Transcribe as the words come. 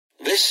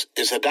This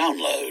is a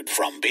download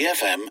from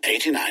BFM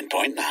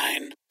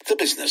 89.9, the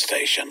business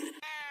station.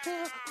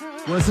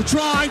 Where's the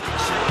try?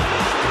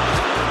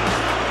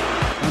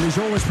 And he's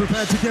always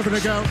prepared to give it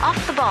a go.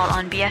 Off the ball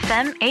on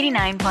BFM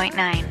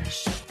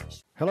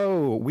 89.9.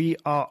 Hello, we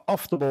are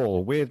Off the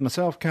Ball with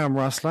myself, Cam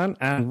Ruslan,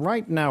 and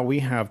right now we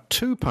have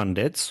two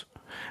pundits.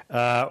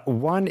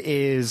 One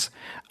is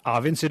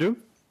Arvind Sidhu.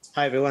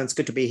 Hi everyone, it's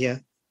good to be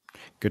here.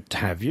 Good to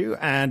have you.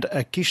 And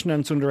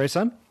Kishnan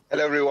Sundaresan.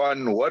 Hello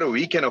everyone, what a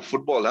weekend of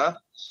football, huh?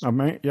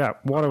 Yeah,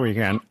 what a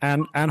weekend.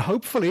 And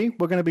hopefully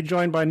we're going to be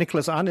joined by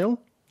Nicholas Anil.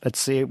 Let's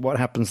see what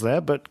happens there.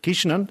 But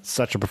Kishnan,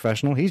 such a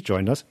professional, he's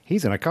joined us.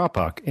 He's in a car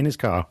park, in his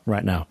car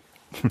right now.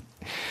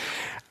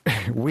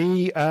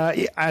 We,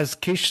 as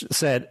Kish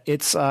said,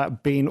 it's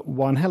been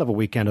one hell of a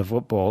weekend of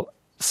football.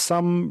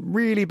 Some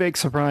really big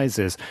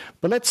surprises.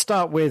 But let's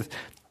start with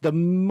the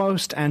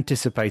most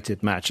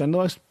anticipated match and the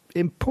most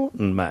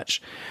important match,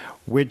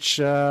 which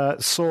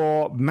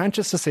saw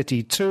Manchester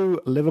City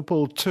 2,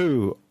 Liverpool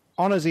 2.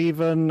 Honours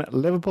even.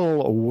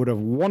 Liverpool would have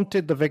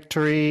wanted the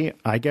victory.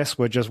 I guess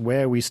we're just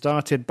where we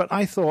started. But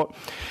I thought,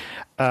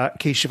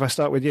 Kish, if I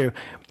start with you,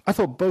 I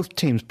thought both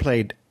teams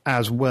played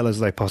as well as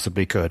they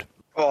possibly could.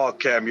 Oh,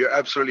 Cam, you're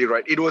absolutely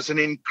right. It was an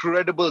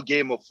incredible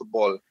game of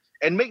football.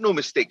 And make no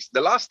mistakes, the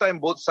last time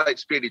both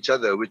sides played each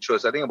other, which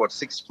was, I think, about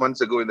 6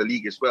 months ago in the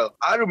league as well,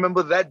 I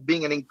remember that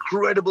being an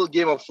incredible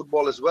game of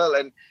football as well.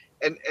 And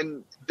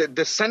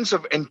the sense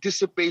of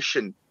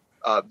anticipation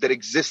that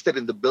existed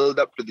in the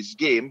build-up to this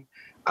game,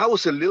 I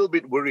was a little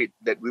bit worried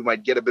that we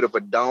might get a bit of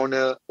a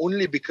downer,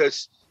 only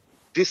because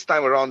this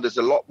time around there's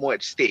a lot more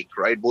at stake,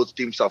 right? Both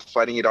teams are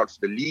fighting it out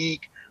for the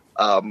league.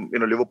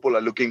 Liverpool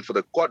are looking for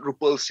the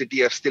quadruple.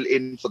 City are still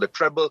in for the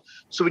treble.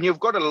 So when you've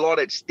got a lot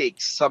at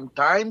stake,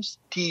 sometimes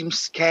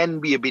teams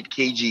can be a bit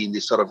cagey in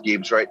these sort of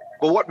games, right?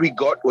 But what we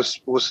got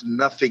was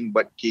nothing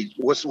but cagey.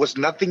 Was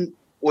not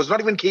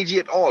even cagey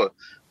at all. It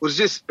was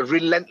just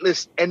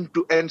relentless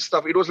end-to-end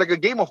stuff. It was like a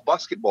game of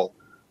basketball,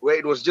 where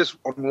it was just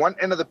on one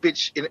end of the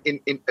pitch in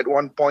at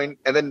one point,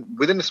 and then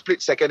within a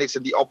split second, it's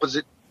at the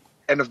opposite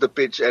end of the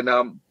pitch.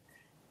 And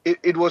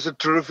it was a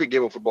terrific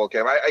game of football,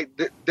 Cam.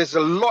 There's a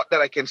lot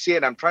that I can say,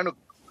 and I'm trying to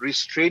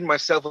restrain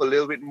myself a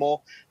little bit more.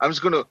 I'm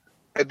just going to,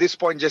 at this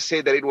point, just say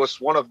that it was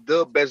one of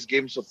the best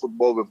games of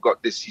football we've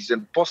got this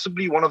season,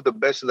 possibly one of the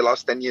best in the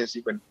last 10 years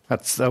even.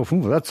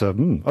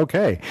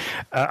 Okay.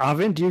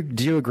 Arvind,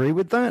 do you agree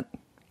with that?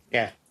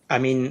 Yeah, I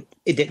mean,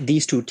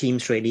 these two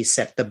teams really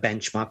set the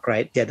benchmark,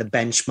 right? They're the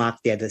benchmark,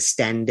 they're the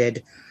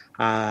standard.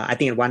 I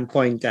think at one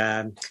point,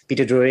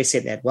 Peter Drury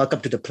said that,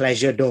 welcome to the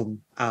pleasure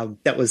dome.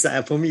 That was,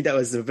 for me, that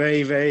was a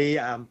very, very,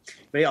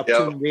 very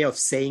opportune way of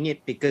saying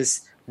it,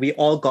 because we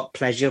all got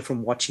pleasure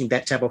from watching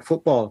that type of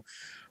football.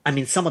 I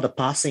mean, some of the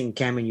passing,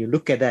 Cam, when you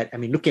look at that, I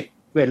mean,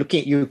 we're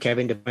looking at you,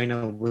 Kevin De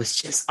Bruyne, was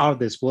just out of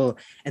this world.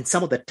 And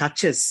some of the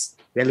touches,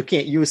 we're looking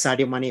at you,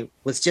 Sadio Mane,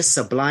 was just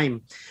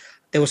sublime.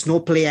 There was no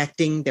play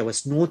acting. There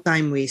was no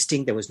time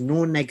wasting. There was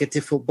no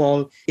negative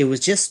football. It was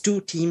just two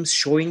teams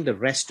showing the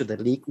rest of the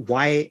league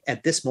why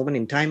at this moment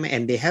in time,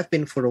 and they have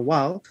been for a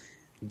while,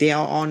 they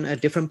are on a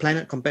different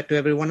planet compared to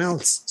everyone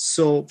else.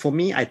 So for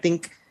me, I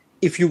think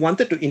if you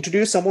wanted to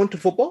introduce someone to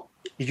football,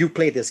 you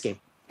play this game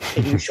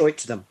and you show it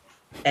to them.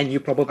 And you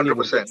probably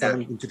will get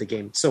them into the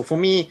game. So for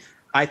me,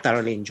 I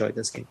thoroughly enjoyed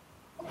this game.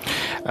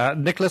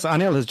 Nicholas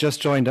Anil has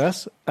just joined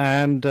us,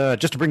 and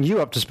just to bring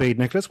you up to speed,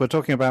 Nicholas, we're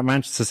talking about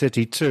Manchester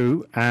City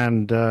 2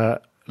 and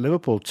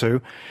Liverpool 2.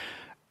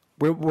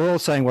 We're all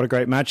saying what a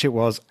great match it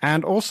was,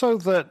 and also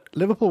that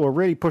Liverpool were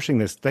really pushing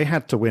this. They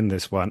had to win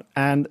this one,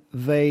 and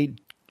they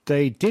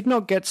did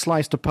not get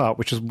sliced apart,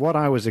 which is what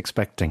I was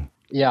expecting.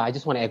 Yeah, I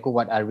just want to echo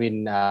what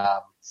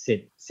Arvind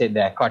said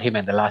there. I caught him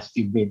at the last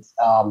few bits.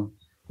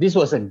 This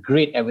was a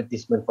great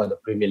advertisement for the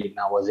Premier League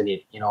now, wasn't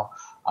it?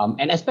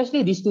 And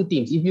especially these two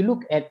teams. If you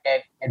look at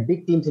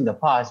big teams in the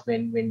past,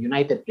 when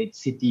United played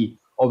City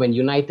or when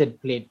United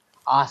played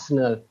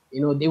Arsenal,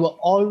 they were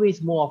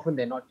always more often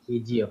than not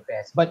cagey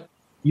affairs. But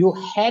you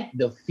had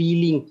the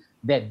feeling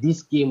that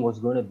this game was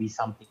going to be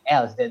something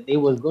else, that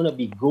there was going to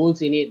be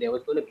goals in it, there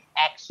was going to be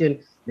action,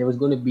 there was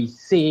going to be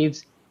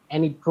saves,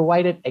 and it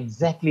provided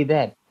exactly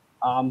that.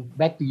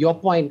 Back to your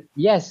point,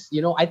 yes,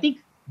 I think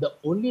the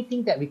only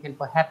thing that we can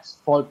perhaps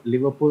fault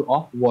Liverpool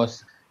off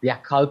was their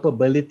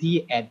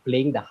culpability at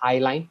playing the high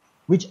line,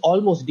 which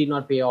almost did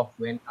not pay off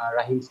when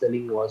Raheem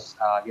Sterling was,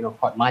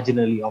 caught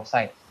marginally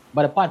offside.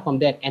 But apart from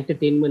that,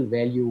 entertainment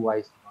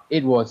value-wise,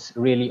 it was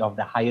really of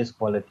the highest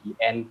quality.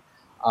 And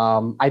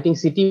I think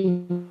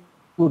City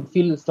would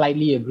feel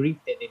slightly aggrieved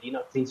that they did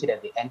not clinch it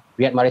at the end.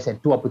 Riyad Mahrez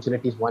had two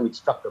opportunities, one which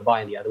struck the bar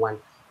and the other one,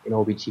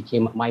 which he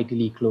came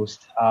mightily close.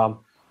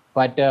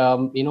 But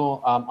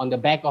on the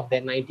back of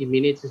that 90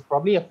 minutes is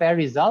probably a fair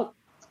result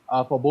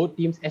for both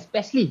teams,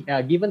 especially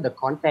given the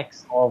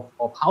context of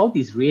how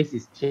this race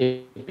is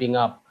shaping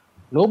up.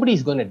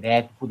 Nobody's going to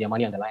dare to put their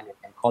money on the line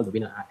and call the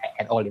winner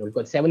at all. We've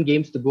got 7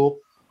 games to go.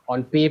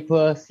 On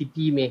paper,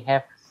 City may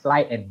have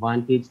slight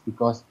advantage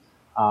because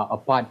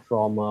apart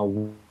from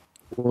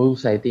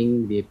Wolves, I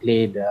think they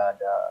played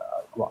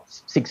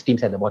 6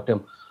 teams at the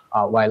bottom.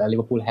 while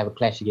Liverpool have a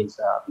clash against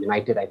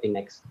United, I think,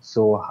 next.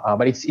 So,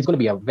 but it's going to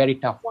be a very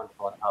tough one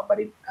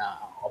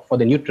for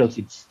the neutrals.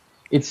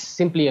 It's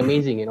simply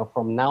amazing, you know.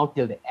 From now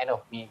till the end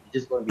of May, we're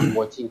just going to be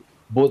watching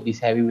both these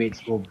heavyweights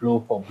go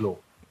blow for blow.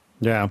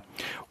 Yeah,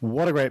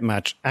 what a great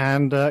match.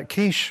 And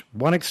Kish,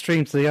 one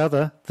extreme to the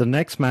other, the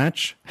next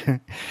match,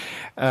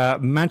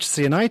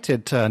 Manchester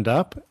United turned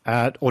up,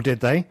 or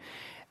did they?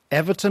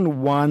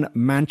 Everton won,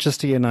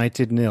 Manchester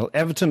United 0.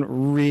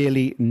 Everton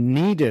really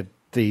needed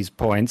these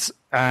points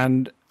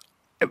and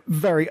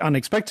very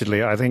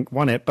unexpectedly, I think,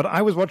 won it. But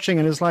I was watching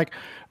and it's like,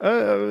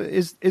 are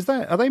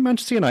they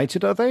Manchester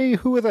United?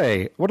 Who are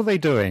they? What are they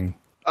doing?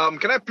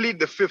 Can I plead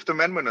the Fifth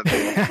Amendment on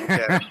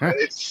that? Yeah,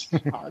 it's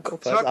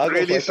not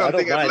really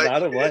something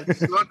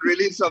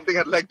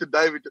I'd like to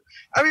dive into.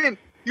 I mean,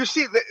 you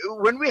see,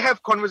 when we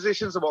have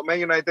conversations about Man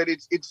United,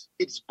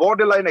 it's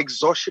borderline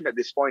exhaustion at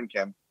this point,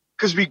 Cam,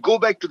 because we go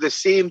back to the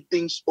same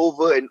things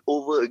over and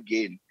over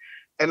again,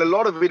 and a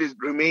lot of it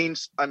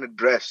remains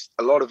unaddressed.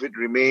 A lot of it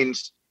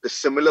remains the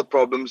similar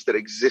problems that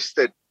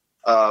existed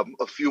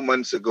a few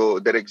months ago,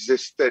 that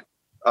existed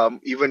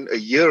even a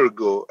year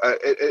ago. And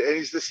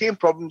it's the same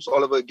problems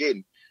all over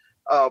again.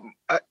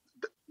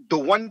 The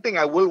one thing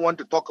I will want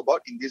to talk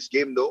about in this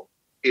game, though,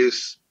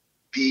 is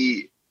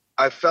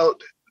I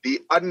felt the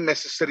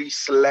unnecessary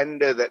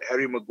slander that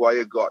Harry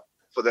Maguire got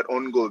for that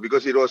own goal,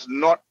 because there's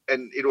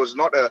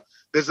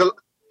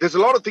a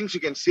lot of things you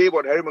can say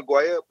about Harry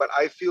Maguire, but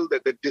I feel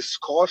that the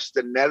discourse,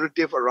 the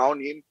narrative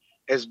around him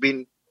has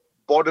been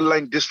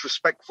borderline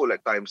disrespectful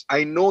at times.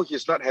 I know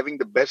he's not having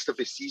the best of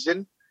his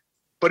season,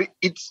 but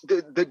it's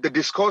the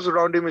discourse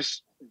around him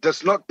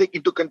does not take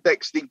into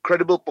context the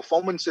incredible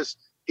performances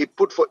he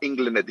put for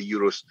England at the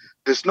Euros,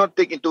 does not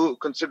take into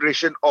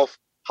consideration of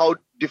how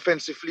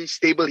defensively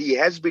stable he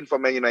has been for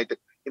Man United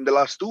in the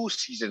last 2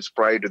 seasons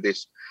prior to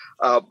this.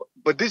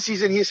 But this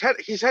season he's had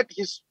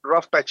his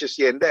rough patches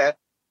here and there.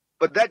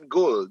 But that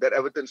goal that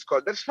Everton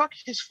scored, that's not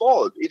his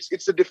fault.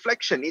 It's a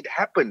deflection. It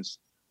happens.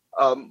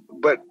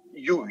 But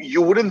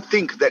you wouldn't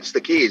think that's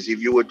the case if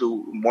you were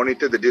to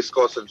monitor the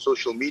discourse on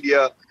social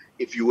media,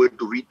 if you were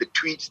to read the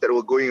tweets that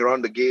were going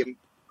around the game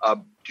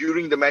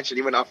during the match and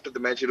even after the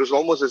match. It was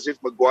almost as if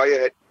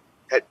Maguire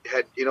had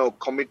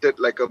committed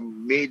like a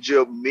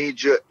major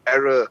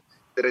error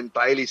that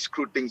entirely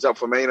screwed things up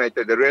for Man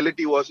United. The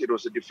reality was it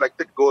was a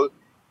deflected goal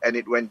and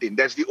it went in.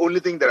 That's the only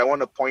thing that I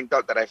want to point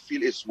out that I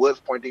feel is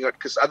worth pointing out,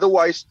 because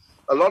otherwise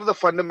a lot of the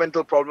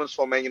fundamental problems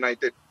for Man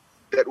United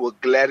that were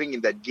glaring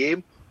in that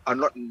game are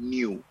not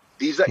new.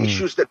 These are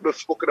issues that we've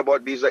spoken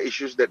about. These are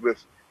issues that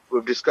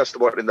we've discussed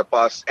about in the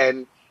past.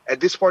 And at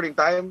this point in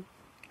time,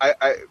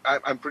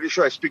 I'm pretty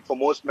sure I speak for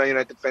most Man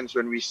United fans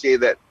when we say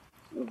that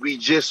we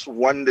just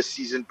want the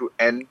season to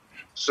end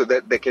so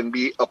that there can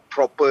be a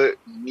proper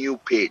new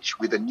page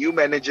with a new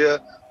manager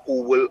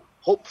who will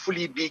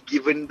hopefully be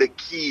given the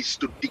keys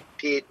to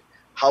dictate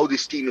how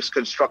this team is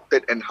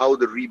constructed and how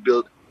the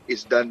rebuild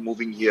is done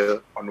moving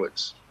here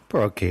onwards.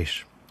 Poor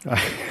Kish. I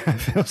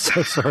feel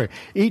so sorry.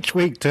 Each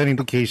week turning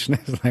to Kish,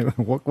 like,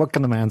 what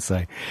can the man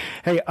say?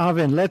 Hey,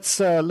 Arvin, let's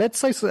say a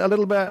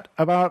little bit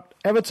about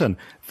Everton.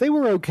 They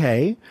were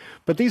okay,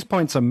 but these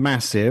points are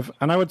massive.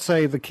 And I would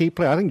say the key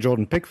player, I think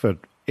Jordan Pickford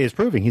is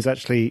proving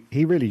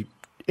he really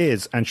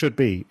is and should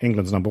be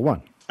England's number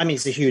one. I mean,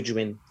 it's a huge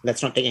win.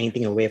 Let's not take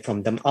anything away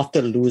from them.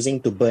 After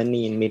losing to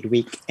Burnley in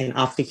midweek and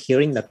after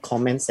hearing the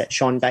comments that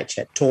Sean Dyche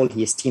had told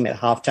his team at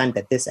halftime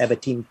that this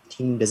Everton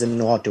team doesn't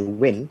know how to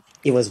win,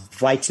 it was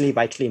vitally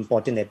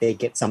important that they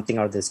get something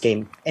out of this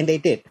game. And they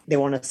did. They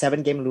were on a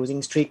 7-game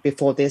losing streak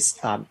before this.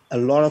 A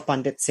lot of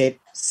pundits said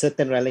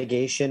certain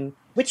relegation,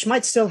 which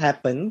might still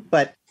happen,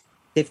 but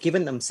they've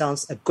given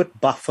themselves a good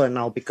buffer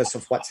now because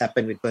of what's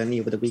happened with Burnley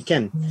over the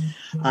weekend.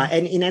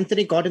 And in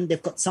Anthony Gordon,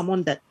 they've got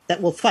someone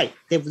that will fight.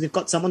 They've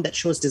got someone that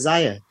shows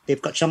desire.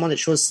 They've got someone that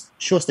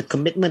shows the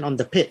commitment on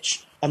the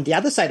pitch. On the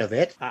other side of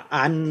it,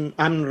 I'm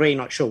really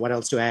not sure what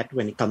else to add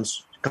when it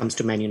comes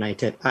to Man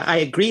United. I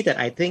agree that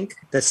I think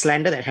the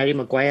slander that Harry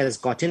Maguire has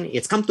gotten,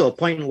 it's come to a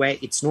point where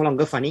it's no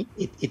longer funny.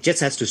 It just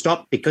has to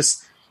stop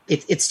because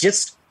it's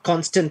just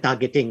constant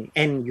targeting.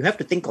 And you have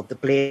to think of the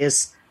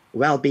players'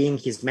 well-being,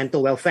 his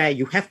mental welfare.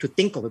 You have to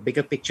think of a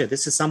bigger picture.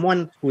 This is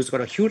someone who's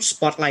got a huge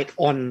spotlight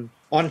on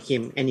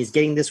him, and he's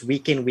getting this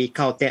week in, week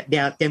out.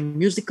 There are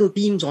musical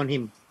themes on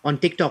him on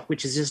TikTok,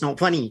 which is just not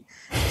funny.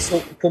 So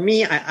for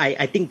me,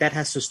 I think that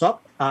has to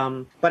stop.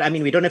 But I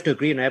mean, we don't have to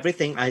agree on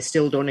everything. I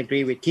still don't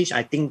agree with Kish.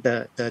 I think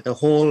the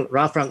whole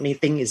Ralph Rangnick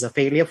thing is a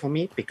failure for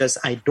me because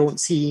I don't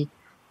see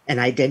an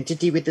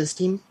identity with this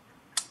team.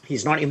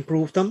 He's not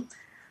improved them.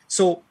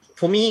 So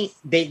for me,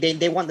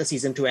 they want the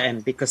season to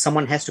end because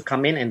someone has to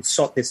come in and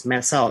sort this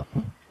mess out.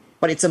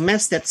 But it's a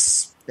mess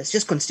that's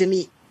just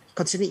constantly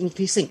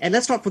increasing. And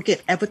let's not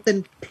forget,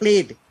 Everton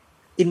played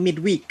in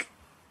midweek.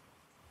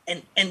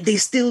 And they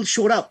still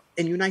showed up,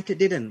 and United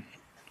didn't.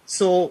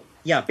 So,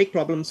 yeah, big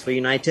problems for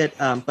United.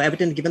 But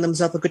Everton given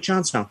themselves a good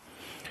chance now.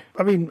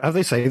 I mean, have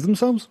they saved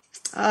themselves?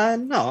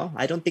 No,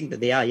 I don't think that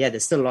they are. Yeah,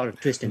 there's still a lot of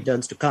twists and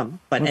turns to come,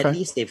 but at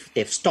least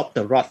they've stopped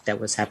the rot that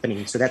was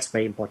happening. So that's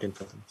very important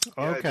for them.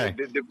 Okay.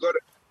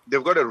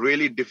 They've got a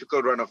really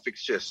difficult run of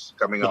fixtures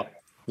coming up.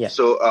 Yeah.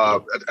 So I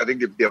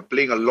think they're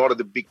playing a lot of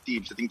the big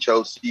teams. I think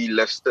Chelsea,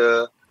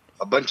 Leicester,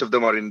 a bunch of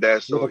them are in there.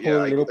 So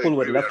Liverpool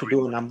would love to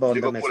do a number on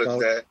them as well.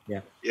 There.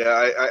 Yeah,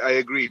 I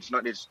agree.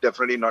 It's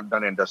definitely not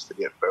done and dusted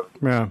yet.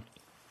 Yeah.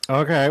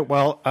 Okay.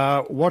 Well,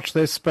 watch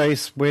this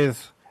space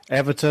with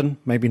Everton.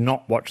 Maybe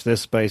not watch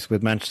this space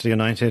with Manchester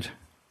United.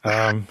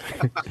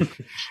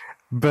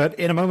 But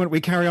in a moment,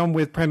 we carry on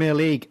with Premier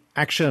League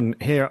action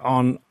here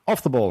on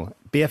Off the Ball,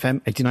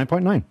 BFM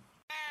 89.9.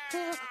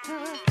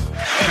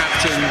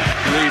 Captain,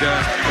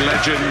 leader,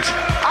 legend.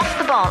 Off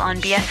the Ball on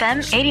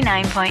BFM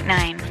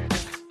 89.9.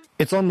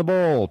 It's on the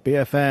ball,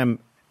 BFM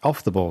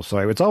off the ball.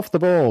 Sorry, it's off the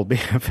ball,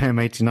 BFM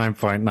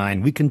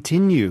 89.9. We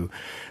continue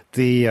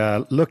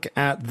the look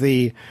at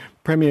the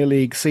Premier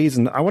League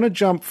season. I want to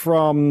jump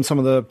from some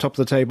of the top of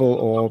the table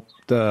or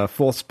the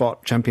fourth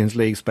spot Champions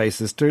League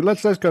spaces to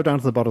let's go down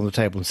to the bottom of the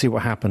table and see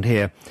what happened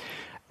here.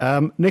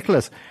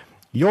 Nicholas,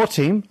 your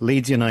team,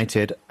 Leeds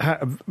United,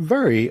 a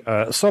very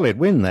solid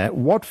win there.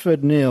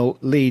 Watford 0,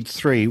 Leeds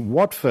 3.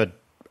 Watford,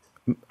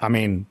 I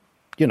mean,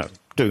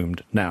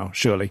 doomed now,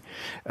 surely.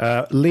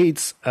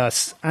 Leeds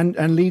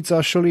and Leeds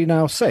are surely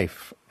now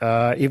safe,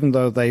 even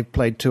though they've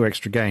played 2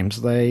 extra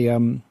games.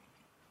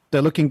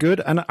 They're looking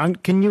good.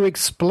 And can you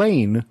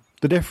explain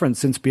the difference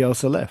since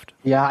Bielsa left?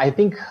 Yeah, I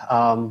think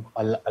a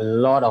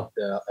lot of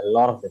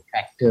the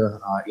factor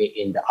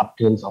in the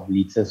upturns of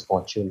Leeds'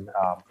 fortune,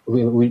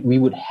 we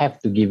would have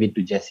to give it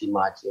to Jesse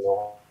Marsch.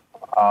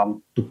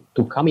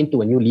 To come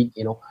into a new league,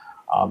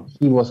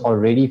 he was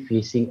already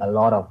facing a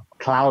lot of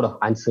cloud of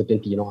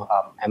uncertainty.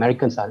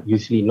 Americans are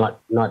usually not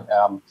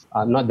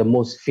the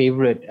most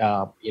favorite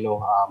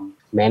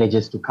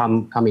managers to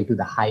come into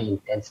the high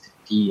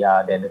intensity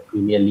that the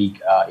Premier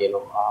League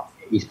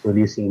is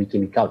producing week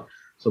in, week out.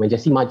 So when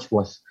Jesse Marsch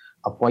was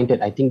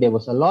appointed, I think there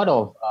was a lot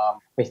of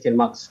question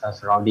marks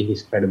surrounding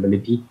his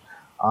credibility.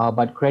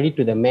 But credit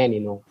to the man,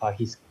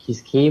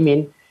 he's came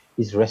in,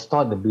 he's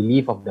restored the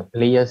belief of the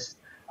players.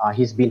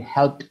 He's been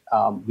helped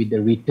with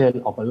the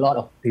return of a lot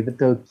of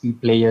pivotal key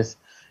players.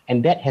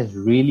 And that has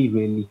really,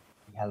 really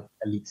helped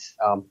Leeds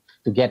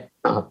to get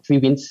 3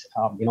 wins,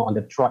 on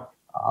the trot.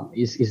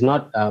 Is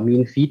not a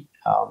mean feat,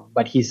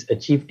 but he's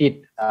achieved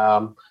it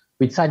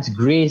with such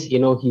grace.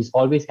 He's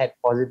always had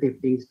positive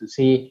things to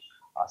say.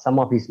 Some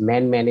of his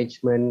man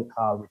management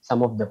with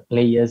some of the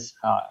players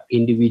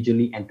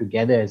individually and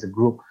together as a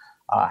group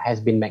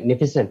has been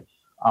magnificent.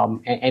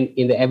 And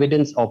in the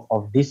evidence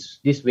of this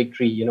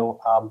victory,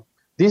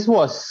 this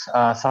was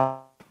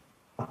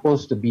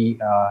supposed to be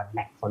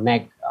neck for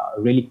neck,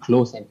 a really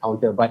close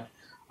encounter. But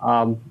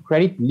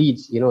credit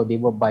Leeds, they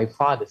were by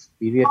far the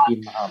superior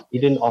team.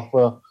 Didn't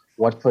offer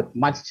Watford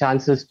much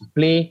chances to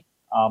play.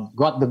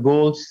 Got the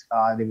goals.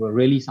 They were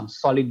really some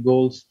solid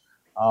goals.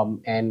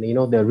 And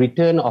the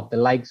return of the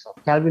likes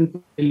of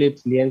Calvin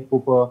Phillips, Liam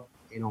Cooper,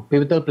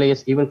 pivotal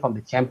players even from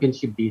the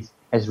Championship days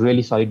has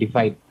really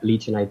solidified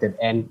Leeds United.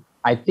 And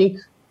I think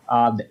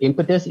the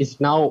impetus is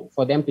now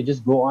for them to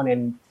just go on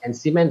and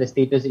cement the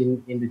status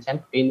in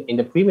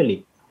the Premier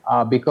League.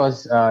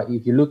 Because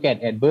if you look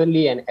at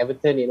Burnley and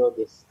Everton,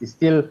 they're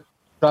still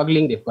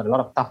struggling. They've got a lot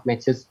of tough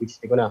matches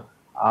which they're gonna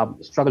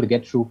struggle to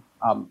get through.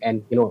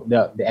 And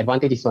the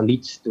advantage is on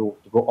Leeds to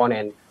go on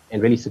and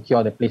really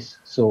secure the place.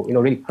 So,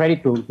 really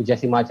credit to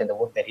Jesse Marsch and the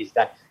work that he's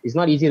done. It's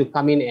not easy to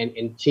come in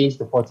and change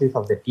the fortunes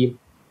of the team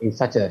in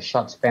such a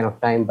short span of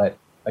time, but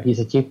he's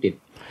achieved it.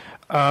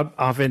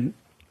 Arvin,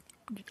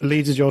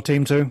 Leeds is your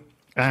team too,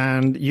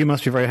 and you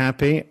must be very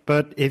happy.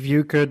 But if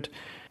you could,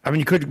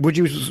 would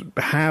you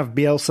have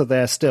Bielsa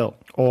there still?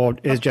 Or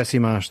is Jesse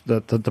Marsch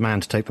the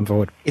man to take them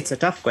forward? It's a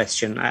tough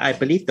question. I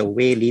believe the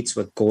way Leeds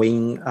were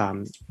going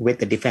with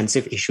the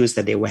defensive issues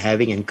that they were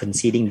having and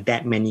conceding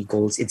that many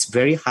goals, it's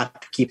very hard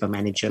to keep a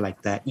manager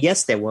like that.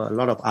 Yes, there were a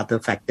lot of other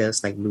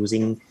factors like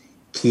losing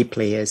key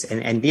players.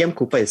 And Liam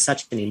Cooper is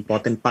such an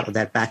important part of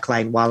that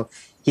backline. While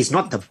he's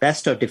not the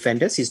best of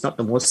defenders, he's not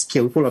the most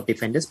skillful of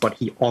defenders, but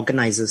he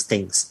organizes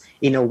things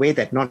in a way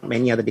that not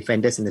many other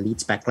defenders in the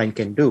Leeds backline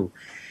can do.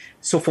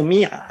 So for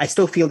me, I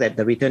still feel that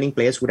the returning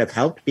players would have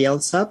helped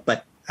Bielsa,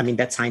 but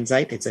that's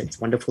hindsight. It's a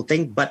wonderful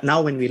thing. But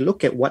now when we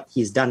look at what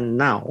he's done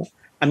now,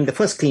 the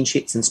first clean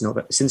sheet since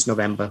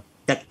November,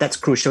 that's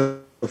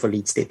crucial for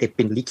Leeds. They've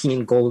been leaking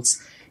in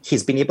goals.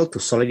 He's been able to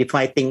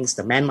solidify things.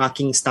 The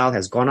man-marking style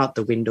has gone out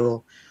the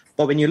window.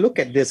 But when you look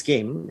at this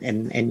game,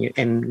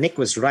 and Nick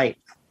was right,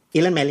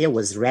 Illan Melia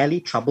was rarely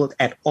troubled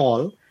at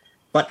all.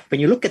 But when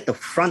you look at the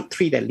front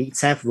three that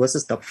Leeds have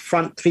versus the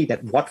front three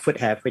that Watford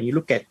have, when you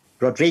look at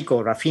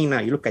Rodrigo,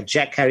 Rafinha, you look at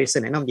Jack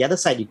Harrison, and on the other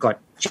side, you've got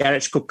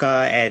Jared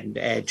Kuka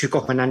and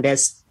Chico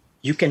Hernandez.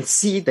 You can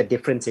see the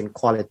difference in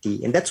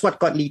quality. And that's what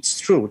got Leeds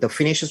through. The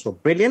finishes were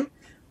brilliant.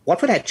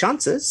 Watford had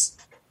chances,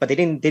 but they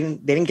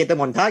didn't get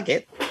them on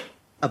target.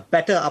 A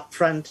better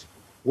upfront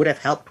would have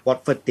helped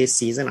Watford this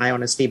season, I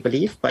honestly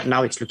believe. But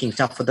now it's looking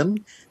tough for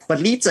them. But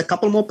Leeds, a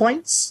couple more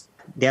points,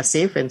 they're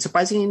safe. And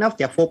surprisingly enough,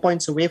 they're 4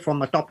 points away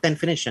from a top 10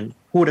 finish. And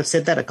who would have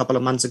said that a couple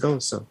of months ago?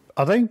 So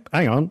are they?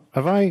 Hang on.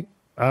 Have I?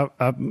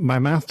 My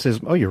maths is.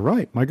 Oh, you're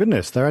right. My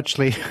goodness, they're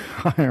actually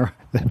higher.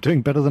 They're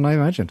doing better than I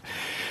imagined.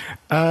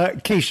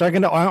 Keish,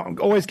 I'm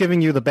always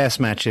giving you the best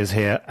matches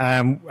here.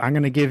 I'm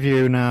going to give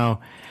you now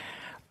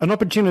an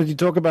opportunity to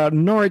talk about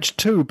Norwich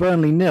 2,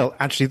 Burnley 0.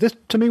 Actually, this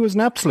to me was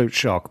an absolute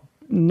shock.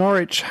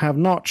 Norwich have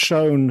not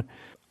shown,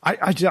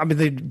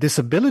 this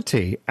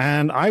ability,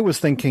 and I was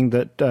thinking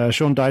that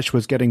Sean Dyche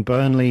was getting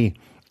Burnley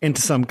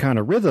into some kind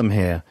of rhythm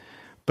here,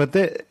 but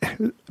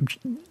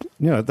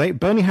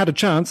Burnley had a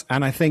chance,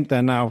 and I think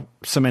they're now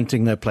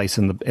cementing their place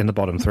in the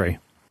bottom three.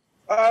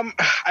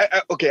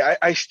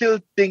 I still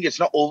think it's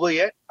not over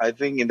yet. I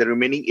think in the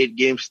remaining 8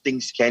 games,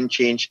 things can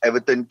change.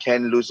 Everton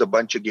can lose a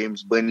bunch of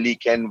games. Burnley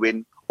can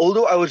win.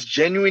 Although I was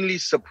genuinely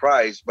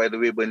surprised by the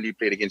way Burnley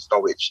played against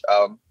Norwich.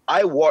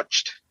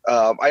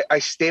 I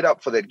stayed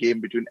up for that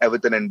game between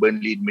Everton and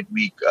Burnley in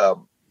midweek,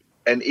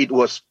 and it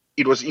was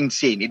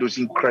insane. It was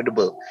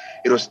incredible.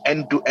 It was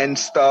end-to-end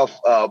stuff.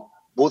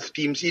 Both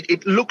teams,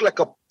 it looked like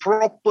a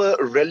proper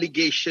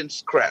relegation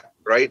scrap,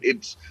 right?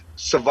 It's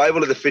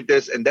survival of the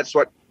fittest, and that's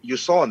what you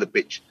saw on the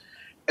pitch.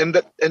 And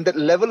that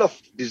level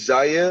of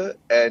desire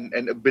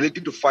and ability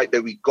to fight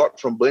that we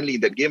got from Burnley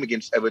in that game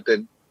against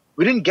Everton,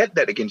 we didn't get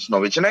that against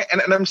Norwich. And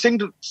I'm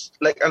saying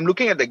I'm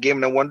looking at the game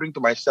and I'm wondering to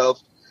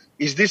myself,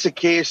 is this a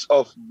case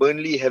of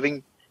Burnley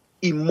having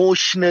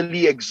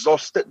emotionally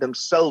exhausted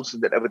themselves in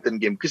that Everton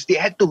game? Because they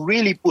had to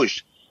really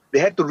push. They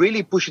had to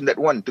really push in that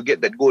one to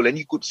get that goal. And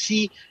you could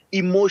see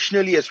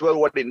emotionally as well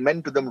what it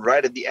meant to them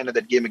right at the end of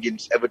that game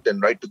against Everton,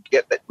 right, to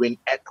get that win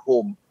at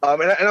home.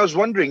 And I was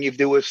wondering if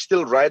they were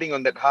still riding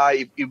on that high,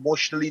 if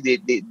emotionally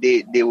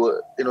they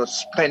were,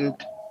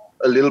 spent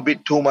a little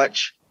bit too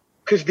much,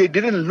 because they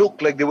didn't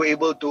look like they were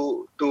able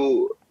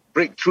to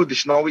break through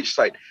this Norwich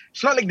side.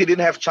 It's not like they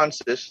didn't have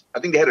chances. I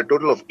think they had a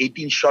total of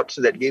 18 shots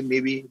in that game,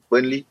 maybe,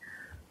 Burnley.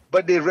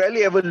 But they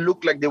rarely ever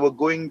looked like they were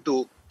going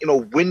to,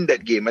 win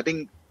that game. I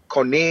think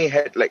Cornet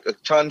had like a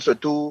chance or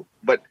two,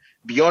 but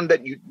beyond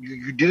that, you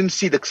didn't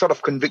see the sort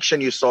of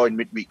conviction you saw in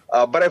midweek.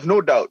 But I have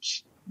no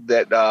doubts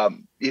that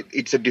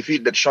it's a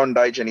defeat that Sean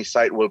Dyche and his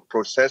side will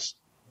process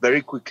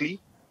very quickly.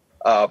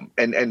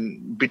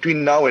 And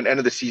between now and end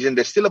of the season,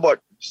 there's still about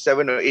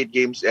 7 or 8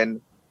 games,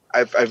 and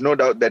I've no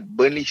doubt that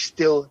Burnley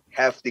still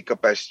have the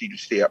capacity to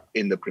stay up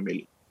in the Premier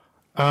League.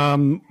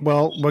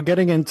 Well, we're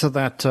getting into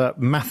that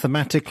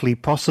mathematically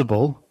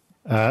possible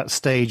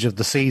stage of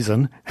the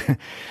season.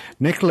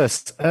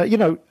 Nicholas,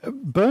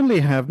 Burnley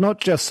have not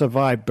just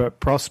survived but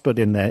prospered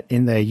in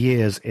their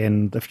years,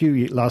 in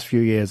the last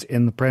few years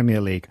in the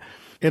Premier League.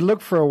 It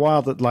looked for a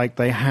while that like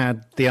they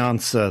had the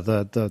answer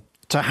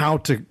to how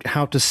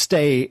to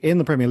stay in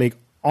the Premier League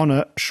on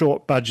a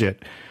short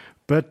budget.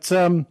 But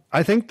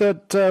I think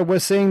that we're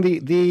seeing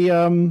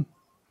the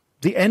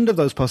end of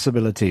those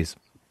possibilities.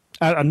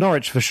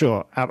 Norwich for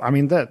sure. I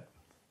mean, that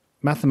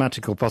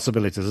mathematical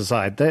possibilities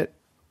aside, that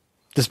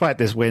despite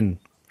this win,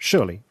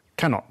 surely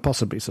cannot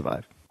possibly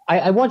survive.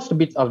 I watched a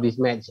bit of this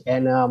match,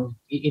 and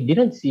it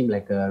didn't seem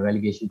like a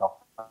relegation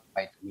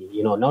fight to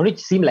me. Norwich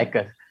seemed like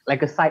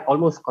a side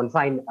almost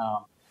confined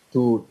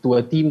to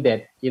a team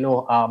that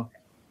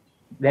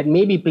that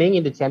may be playing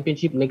in the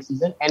Championship next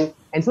season, and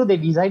so they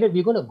decided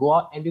we're going to go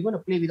out and we're going to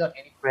play without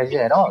any pressure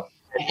at all,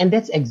 and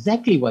that's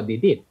exactly what they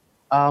did.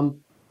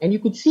 And you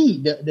could see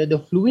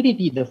the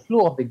fluidity, the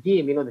flow of the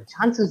game, the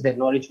chances that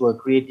Norwich were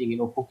creating.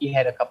 Pukki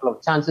had a couple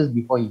of chances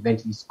before he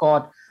eventually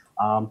scored.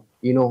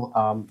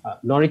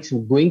 Norwich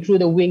going through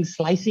the wings,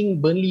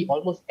 slicing Burnley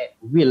almost at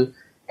will.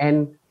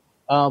 And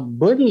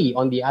Burnley,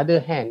 on the other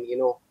hand,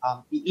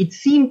 it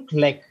seemed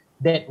like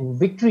that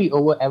victory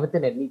over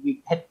Everton at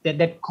midweek,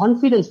 that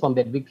confidence from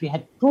that victory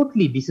had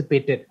totally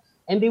dissipated.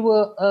 And they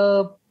were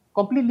a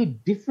completely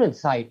different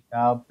side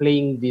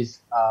playing this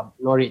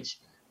Norwich.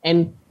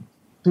 And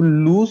to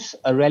lose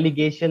a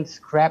relegation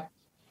scrap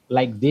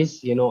like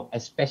this,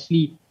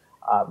 especially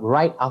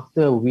right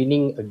after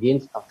winning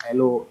against a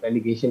fellow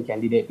relegation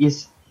candidate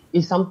is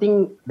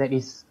something that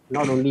is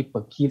not only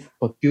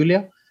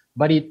peculiar,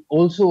 but it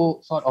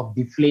also sort of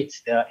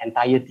deflates the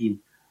entire team.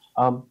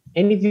 And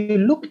if you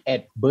look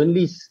at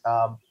Burnley's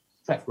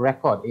track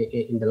record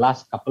in the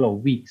last couple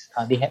of weeks,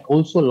 they had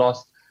also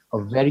lost a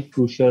very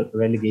crucial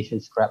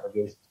relegation scrap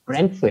against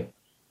Brentford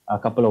a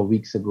couple of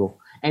weeks ago.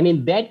 And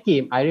in that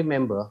game, I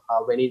remember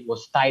when it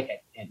was tied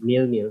at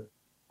 0-0,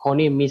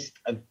 Cornet missed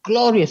a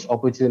glorious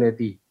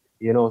opportunity,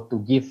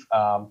 to give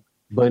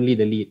Burnley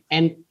the lead.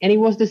 And it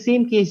was the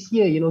same case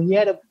here. He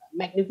had a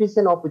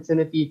magnificent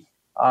opportunity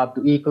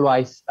to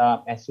equalize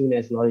as soon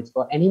as Norwich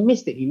scored, and he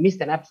missed it. He missed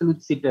an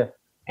absolute sitter.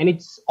 And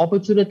it's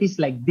opportunities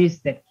like this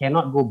that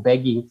cannot go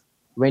begging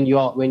when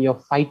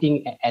you're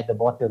fighting at the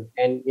bottom.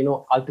 And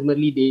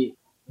ultimately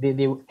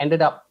they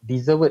ended up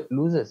deserved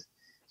losers.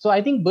 So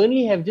I think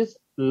Burnley have just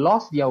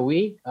lost their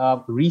way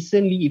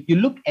recently. If you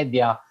look at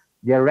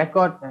their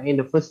record in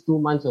the first 2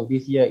 months of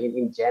this year,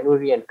 in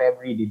January and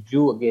February, they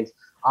drew against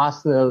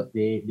Arsenal,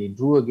 they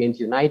drew against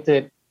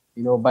United,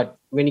 But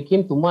when it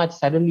came to March,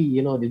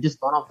 suddenly, they just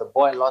gone off the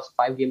boil, lost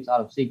 5 games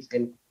out of 6.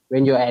 And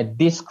when you're at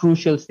this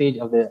crucial stage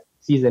of the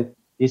season,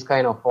 this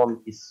kind of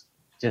form is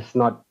just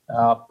not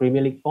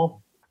Premier League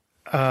form.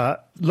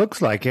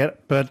 Looks like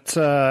it, but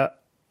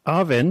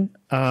Arvin,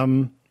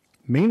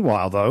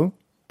 meanwhile, though,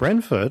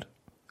 Brentford,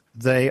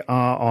 they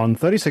are on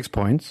 36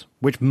 points,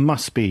 which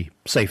must be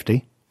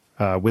safety,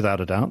 without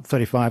a doubt.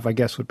 35, I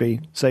guess, would be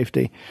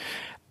safety.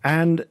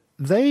 And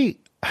they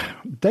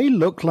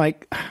look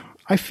like,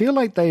 I feel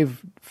like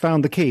they've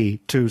found the key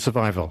to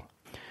survival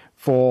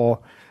for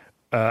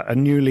a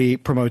newly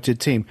promoted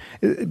team.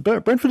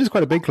 Brentford is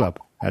quite a big club,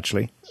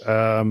 actually,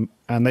 and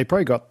they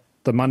probably got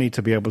the money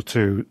to be able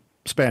to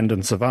spend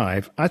and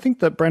survive. I think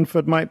that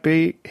Brentford might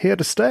be here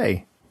to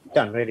stay.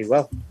 Done really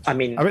well. I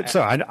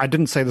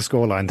didn't say the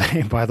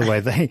scoreline, by the way.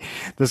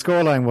 The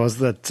scoreline was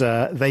that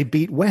they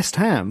beat West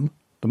Ham,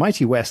 the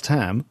mighty West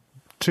Ham,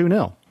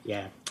 2-0.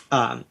 Yeah.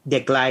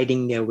 They're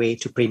gliding their way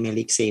to Premier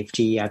League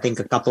safety. I think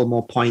a couple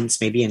more points,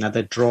 maybe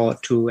another draw or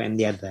two, and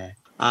they're there.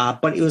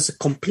 But it was a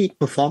complete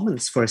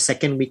performance for a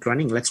second week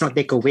running. Let's not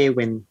take away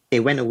when they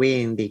went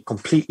away and they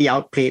completely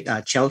outplayed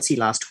Chelsea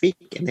last week,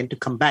 and then to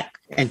come back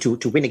and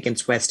to win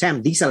against West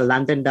Ham. These are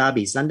London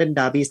derbies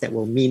that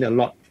will mean a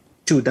lot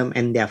to them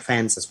and their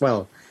fans as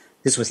well.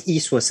 This was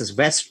East versus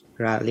West,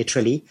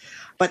 literally.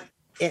 But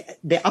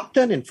the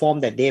upturn in form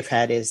that they've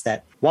had is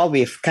that while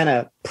we've kind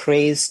of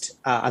praised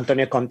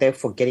Antonio Conte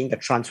for getting the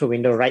transfer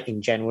window right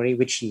in January,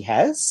 which he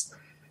has,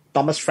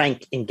 Thomas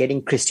Frank in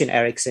getting Christian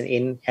Eriksen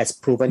in has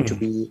proven to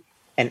be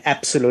an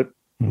absolute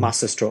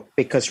masterstroke,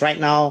 because right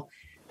now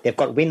they've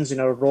got wins in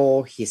a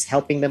row. He's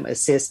helping them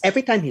assist.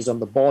 Every time he's on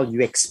the ball,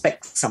 you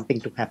expect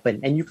something to happen.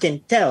 And you can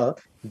tell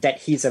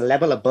that he's a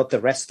level above the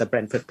rest of the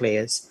Brentford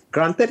players.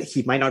 Granted,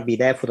 he might not be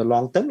there for the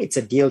long term. It's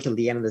a deal till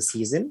the end of the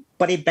season,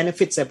 but it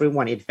benefits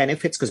everyone. It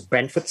benefits because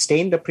Brentford stay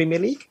in the Premier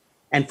League.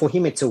 And for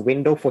him, it's a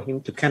window for him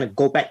to kind of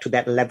go back to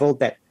that level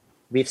that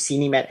we've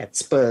seen him at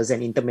Spurs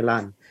and Inter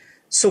Milan.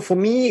 So for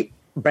me,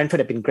 Brentford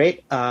have been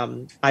great.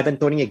 Ivan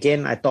Toney,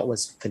 again, I thought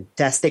was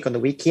fantastic on the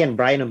week. He and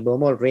Brian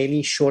Mbeumo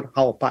really showed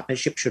how a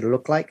partnership should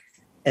look like.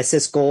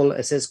 Assist goal.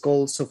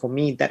 So for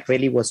me, that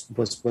really was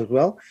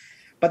well.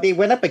 But they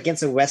went up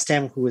against a West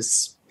Ham who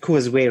was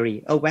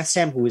wary. A West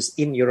Ham who is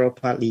in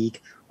Europa League,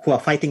 who are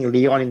fighting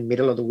Lyon in the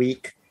middle of the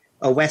week.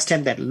 A West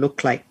Ham that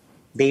looked like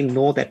they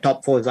know that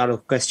top 4 is out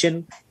of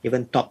question.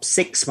 Even top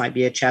 6 might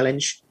be a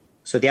challenge.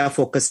 So their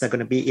focus are going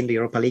to be in the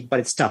Europa League, but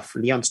it's tough.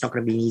 Lyon's not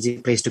going to be an easy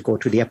place to go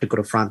to. They have to go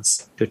to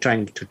France to try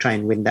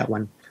and win that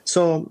one.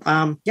 So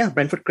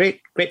Brentford,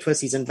 great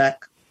first season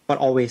back, but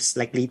always,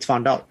 like Leeds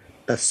found out,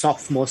 the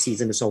sophomore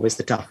season is always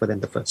the tougher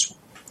than the first one.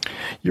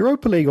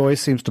 Europa League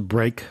always seems to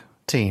break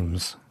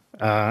teams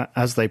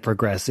as they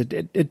progress.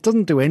 It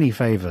doesn't do any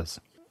favours.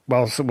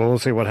 Well, so we'll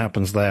see what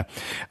happens there.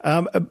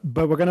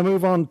 But we're going to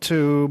move on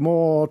to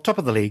more top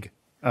of the league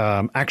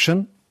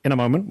action in a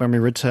moment when we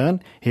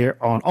return here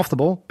on Off the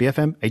Ball,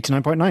 BFM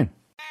 89.9.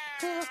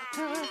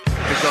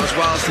 Because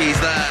whilst he's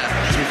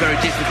there, it's been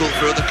very difficult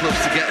for other clubs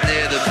to get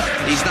near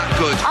them. He's that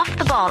good. Off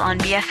the Ball on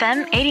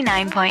BFM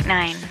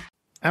 89.9.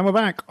 And we're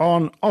back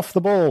on Off the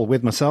Ball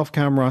with myself,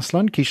 Cam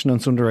Raslan, Kishan and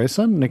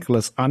Sundaresan,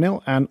 Nicholas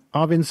Anil and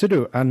Arvin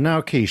Sidhu. And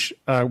now, Kish,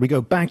 we go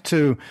back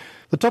to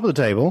the top of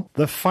the table,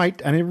 the fight,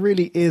 and it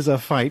really is a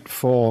fight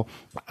for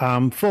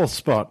 4th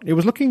spot. It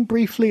was looking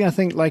briefly, I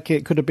think, like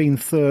it could have been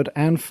 3rd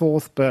and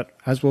 4th, but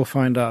as we'll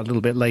find out a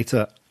little bit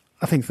later,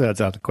 I think 3rd's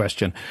out of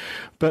question.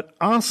 But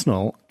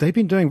Arsenal, they've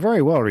been doing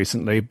very well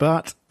recently,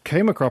 but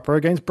came a cropper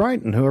against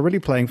Brighton, who are really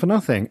playing for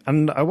nothing.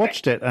 And I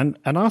watched it, and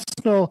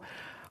Arsenal...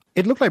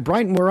 It looked like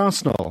Brighton were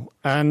Arsenal,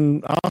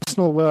 and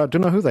Arsenal were, I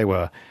don't know who they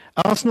were.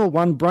 Arsenal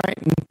won,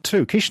 Brighton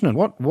 2. Kishnan,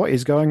 what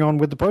is going on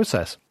with the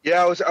process?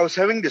 Yeah, I was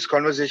having this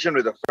conversation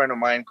with a friend of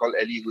mine called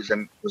Ellie, who's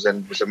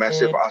a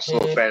massive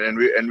Arsenal fan,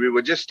 and we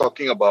were just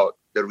talking about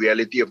the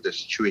reality of the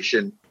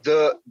situation.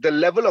 The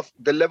level of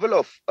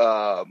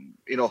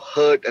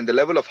hurt and the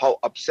level of how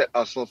upset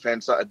Arsenal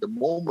fans are at the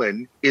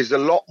moment is a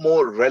lot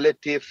more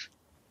relative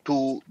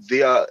to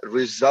their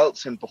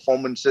results and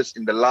performances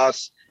in the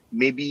last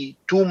maybe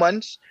 2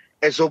 months,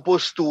 as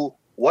opposed to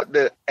what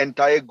the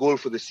entire goal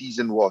for the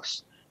season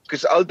was.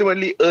 Because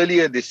ultimately,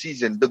 earlier this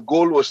season, the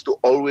goal was to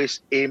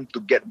always aim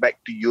to get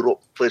back to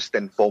Europe first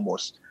and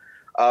foremost.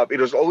 It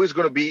was always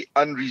going to be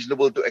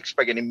unreasonable to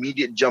expect an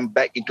immediate jump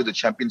back into the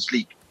Champions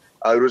League.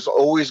 It was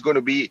always going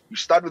to be, you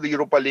start with the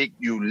Europa League,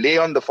 you lay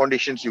on the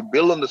foundations, you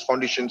build on those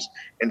foundations,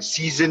 and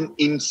season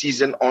in,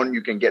 season on,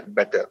 you can get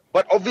better.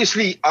 But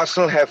obviously,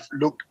 Arsenal have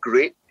looked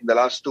great in the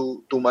last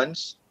two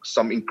months.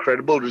 Some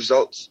incredible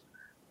results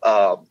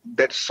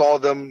that saw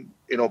them,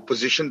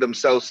 position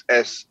themselves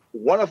as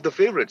one of the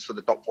favourites for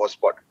the top 4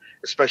 spot,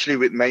 especially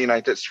with Man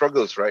United's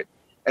struggles, right?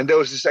 And there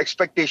was this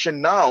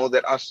expectation now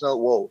that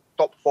Arsenal,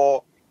 top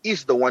 4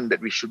 is the one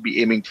that we should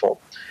be aiming for.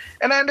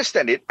 And I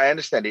understand it.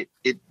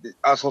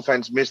 Arsenal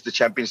fans missed the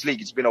Champions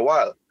League. It's been a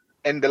while.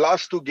 And the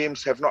last 2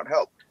 games have not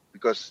helped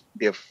because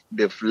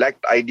they've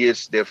lacked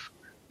ideas. They've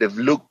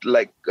looked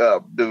like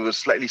they were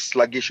slightly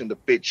sluggish on the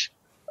pitch.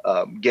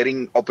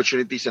 Getting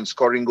opportunities and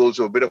scoring goals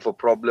were a bit of a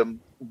problem.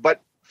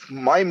 But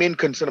my main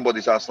concern about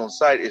this Arsenal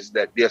side is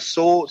that they're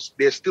still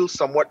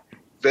somewhat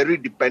very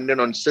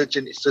dependent on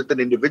certain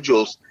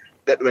individuals,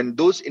 that when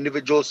those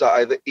individuals are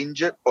either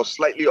injured or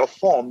slightly off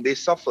form, they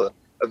suffer.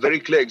 A very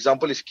clear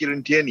example is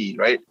Kieran Tierney,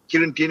 right?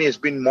 Kieran Tierney has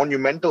been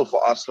monumental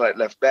for Arsenal at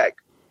left back,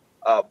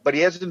 but he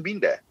hasn't been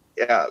there.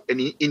 Yeah, and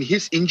in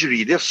his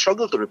injury, they've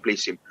struggled to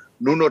replace him.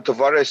 Nuno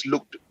Tavares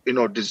looked,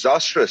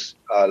 disastrous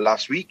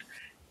last week,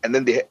 and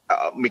then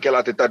Mikel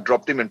Arteta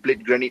dropped him and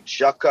played Granit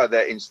Xhaka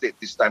there instead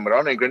this time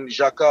around. And Granit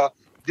Xhaka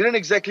didn't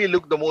exactly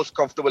look the most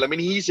comfortable. I mean,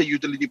 he's a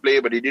utility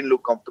player, but he didn't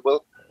look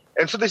comfortable.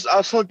 And so this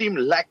Arsenal team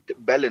lacked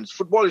balance.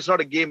 Football is not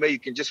a game where you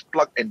can just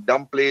plug and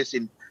dump players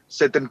in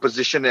certain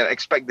position and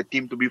expect the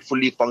team to be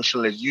fully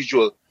functional as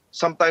usual.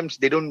 Sometimes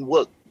they don't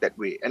work that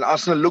way. And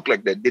Arsenal looked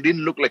like that. They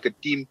didn't look like a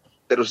team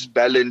that was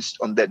balanced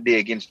on that day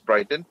against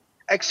Brighton,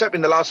 except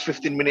in the last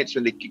 15 minutes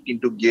when they kicked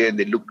into gear and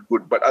they looked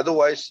good. But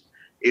otherwise,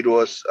 it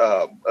was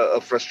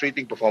a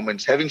frustrating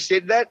performance. Having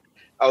said that,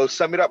 I'll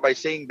sum it up by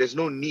saying there's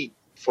no need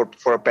for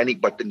a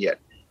panic button yet.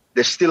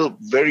 There's still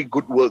very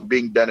good work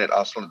being done at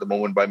Arsenal at the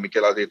moment by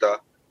Mikel Arteta.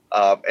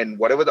 And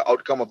whatever the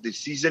outcome of this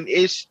season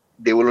is,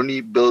 they will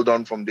only build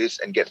on from this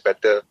and get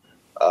better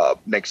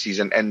next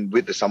season and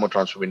with the summer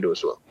transfer window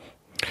as well.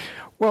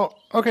 Well,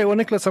 okay. Well,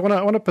 Nicholas, I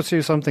want to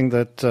pursue something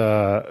that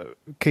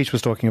Keish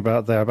was talking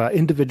about there, about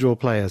individual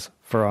players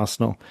for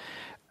Arsenal.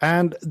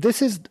 And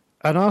this is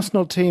an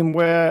Arsenal team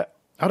where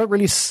I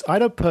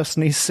don't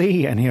personally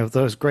see any of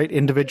those great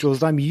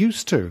individuals I'm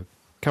used to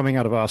coming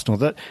out of Arsenal.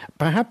 That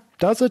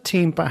does a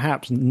team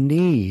perhaps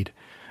need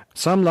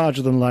some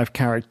larger-than-life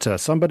character,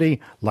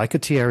 somebody like a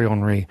Thierry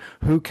Henry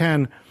who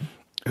can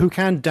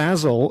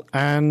dazzle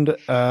and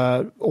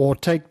or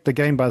take the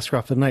game by the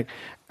scruff of the neck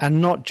and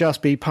not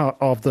just be part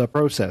of the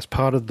process,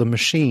 part of the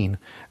machine.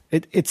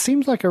 It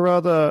seems like a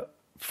rather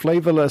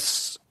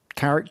flavorless,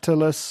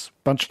 characterless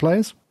bunch of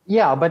players.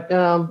 Yeah, but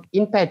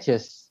in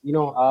patches,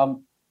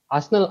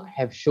 Arsenal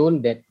have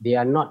shown that they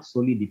are not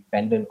solely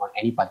dependent on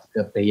any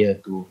particular player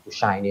to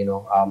shine.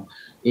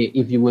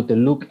 If you were to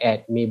look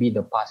at maybe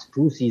the past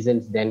 2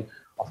 seasons, then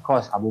of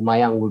course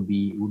Aubameyang would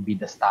be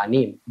the star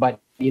name. But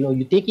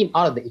you take him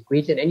out of the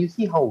equation and you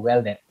see how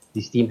well that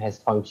this team has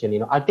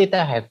functioned.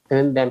 Arteta have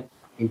turned them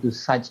into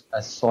such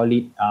a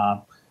solid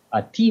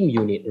a team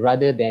unit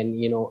rather than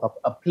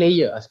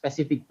a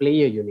specific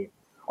player unit.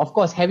 Of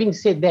course, having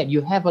said that,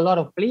 you have a lot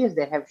of players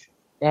that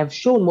have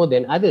shown more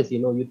than others.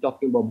 You're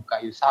talking about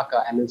Bukayo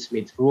Saka, Emil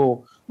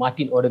Smith-Rowe,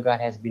 Martin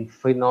Odegaard has been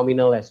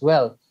phenomenal as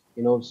well.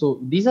 So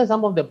these are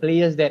some of the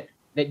players that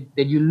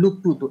you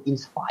look to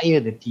inspire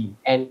the team.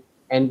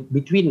 And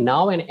between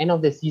now and end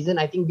of the season,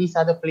 I think these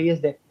are the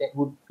players that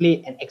would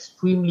play an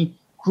extremely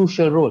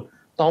crucial role.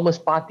 Thomas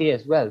Partey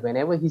as well.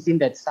 Whenever he's in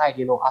that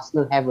side,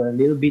 Arsenal have a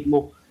little bit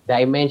more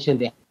dimension.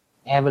 They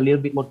have a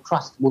little bit more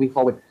trust moving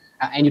forward.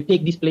 And you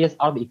take these players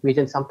out of the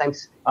equation,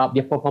 sometimes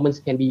their performance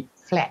can be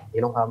flat,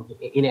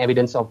 in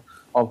evidence of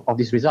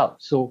this result.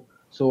 So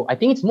I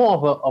think it's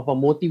more of a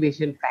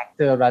motivation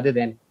factor rather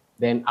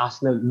than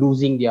Arsenal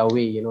losing their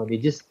way. They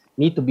just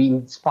need to be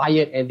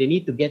inspired and they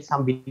need to get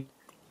some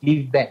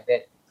belief back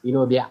that,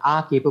 they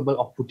are capable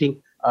of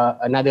putting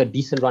another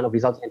decent run of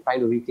results and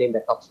trying to reclaim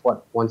that top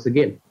spot once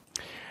again.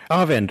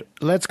 Arvind,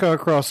 let's go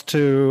across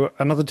to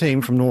another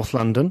team from North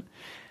London.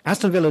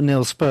 Aston Villa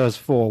 0, Spurs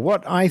 4.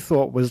 What I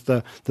thought was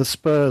the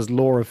Spurs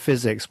law of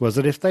physics was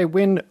that if they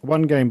win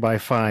one game by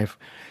 5,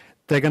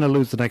 they're going to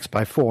lose the next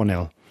by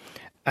 4-0.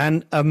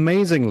 And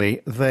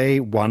amazingly,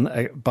 they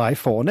won by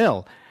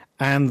 4-0.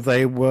 And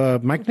they were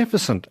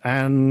magnificent.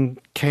 And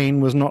Kane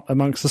was not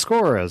amongst the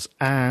scorers.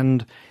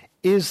 And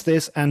is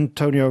this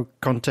Antonio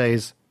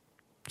Conte's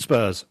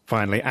Spurs,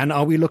 finally? And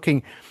are we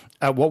looking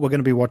at what we're going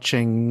to be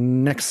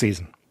watching next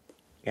season?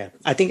 Yeah,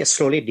 I think it's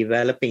slowly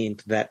developing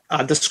into that.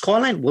 The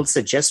scoreline will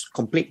suggest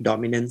complete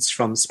dominance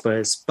from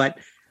Spurs, but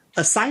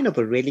a sign of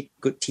a really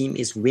good team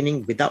is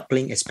winning without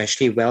playing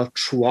especially well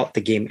throughout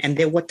the game. And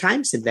there were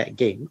times in that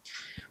game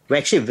where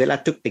actually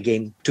Villa took the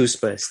game to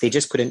Spurs. They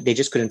just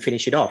couldn't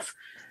finish it off.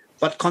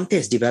 But Conte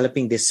is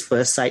developing this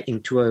Spurs side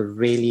into a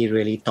really,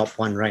 really top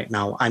one right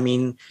now. I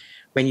mean,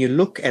 when you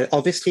look at,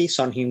 obviously,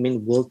 Son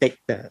Heung-min will take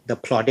the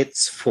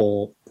plaudits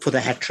for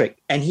the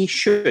hat-trick. And he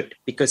should,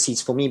 because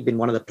he's, for me, been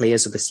one of the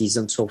players of the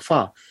season so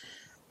far.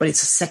 But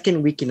it's the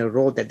second week in a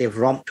row that they've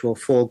romped to a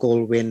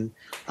 4-goal win.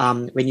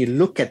 When you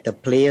look at the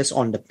players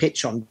on the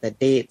pitch on the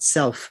day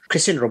itself,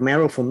 Christian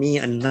Romero, for me,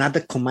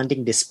 another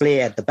commanding display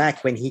at the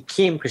back. When he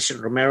came,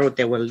 Christian Romero,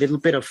 there were a little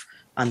bit of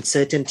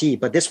uncertainty,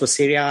 but this was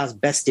Serie A's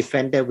best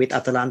defender with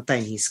Atalanta,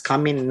 and he's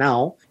come in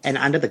now, and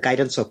under the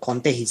guidance of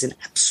Conte, he's an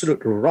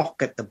absolute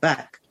rock at the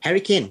back.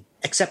 Harry Kane,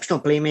 exceptional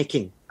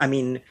playmaking. I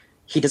mean,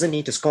 he doesn't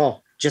need to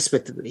score.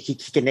 He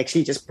can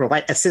actually just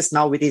provide assists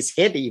now with his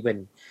head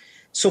even.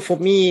 So for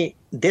me,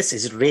 this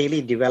is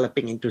really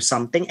developing into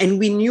something, and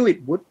we knew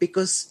it would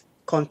because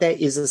Conte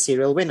is a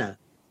serial winner.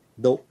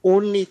 The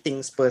only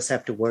thing Spurs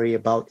have to worry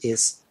about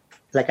is,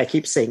 like I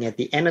keep saying, at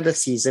the end of the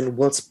season,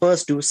 will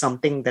Spurs do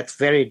something that's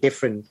very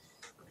different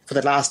for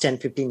the last 10,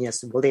 15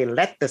 years. Will they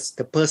let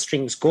the purse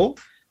strings go?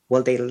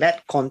 Will they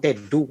let Conte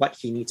do what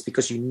he needs?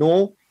 Because he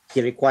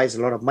requires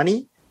a lot of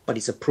money, but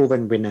he's a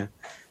proven winner.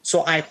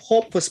 So I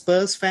hope for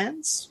Spurs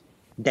fans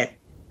that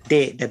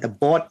the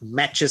board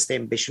matches the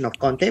ambition of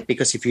Conte,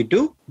 because if you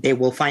do, they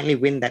will finally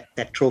win that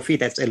trophy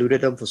that's eluded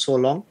them for so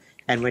long.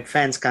 And with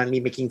fans currently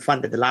making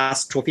fun that the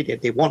last trophy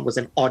that they won was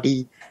an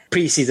Audi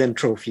preseason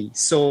trophy.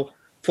 So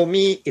for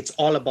me, it's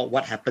all about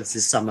what happens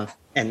this summer.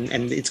 And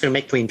it's going to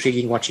make for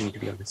intriguing watching, to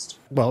be honest.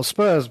 Well,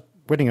 Spurs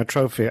winning a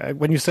trophy,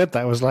 when you said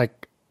that, I was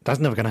like, that's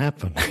never going to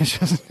happen.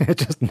 It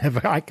just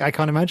never, I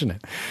can't imagine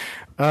it.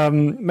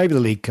 Maybe the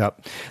League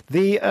Cup.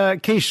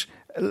 Keish,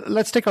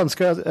 let's stick on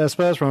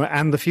Spurs for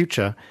and the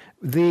future.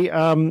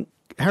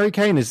 Harry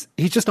Kane he's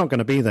just not going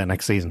to be there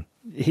next season.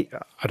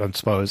 I don't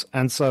suppose.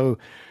 And so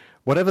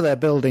whatever they're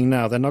building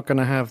now, they're not going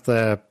to have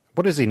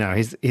what is he now?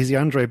 He's the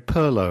Andre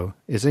Pirlo,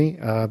 is he?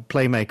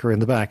 Playmaker in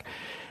the back.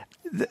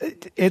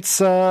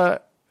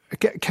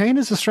 Kane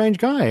is a strange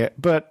guy,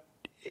 but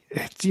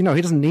he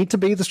doesn't need to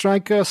be the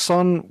striker.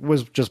 Son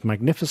was just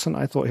magnificent,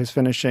 I thought, his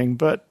finishing.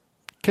 But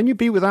can you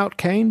be without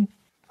Kane?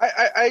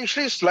 I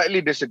actually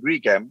slightly disagree,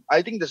 Cam.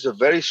 I think there's a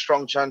very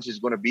strong chance he's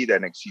going to be there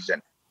next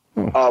season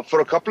for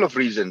a couple of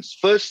reasons.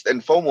 First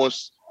and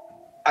foremost,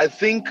 I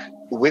think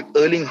with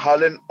Erling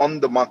Haaland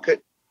on the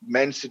market,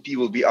 Man City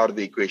will be out of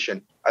the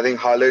equation. I think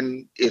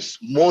Haaland is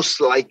most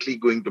likely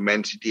going to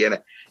Man City, and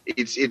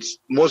it's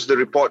most of the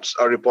reports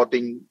are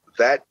reporting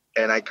that,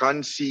 and I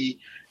can't see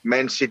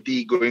Man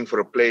City going for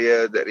a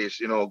player that is,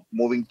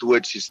 moving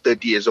towards his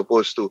 30 as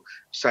opposed to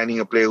signing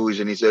a player who is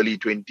in his early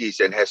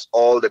 20s and has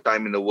all the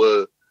time in the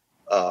world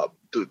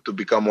to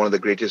become one of the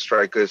greatest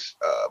strikers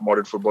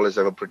modern football has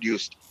ever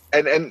produced.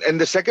 And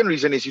the second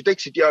reason is you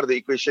take City out of the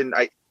equation.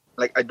 I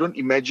don't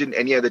imagine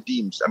any other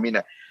teams. I mean,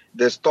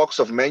 there's talks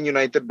of Man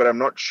United, but I'm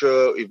not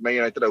sure if Man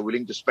United are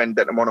willing to spend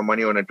that amount of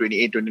money on a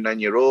 28,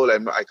 29-year-old.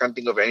 I can't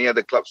think of any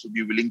other clubs who would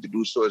be willing to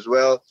do so as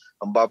well.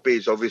 Mbappe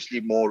is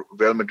obviously more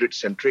Real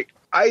Madrid-centric.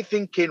 I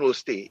think Kane will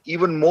stay,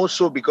 even more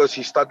so because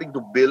he's starting to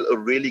build a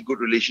really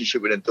good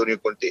relationship with Antonio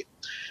Conte.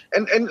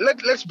 And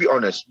let's be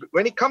honest,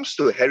 when it comes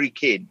to Harry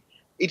Kane,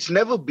 it's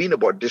never been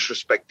about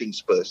disrespecting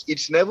Spurs.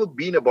 It's never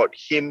been about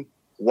him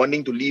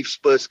wanting to leave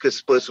Spurs because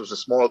Spurs was a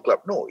small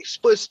club. No,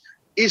 Spurs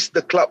is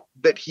the club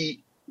that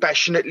he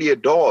passionately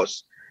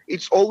adores.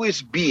 It's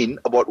always been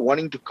about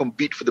wanting to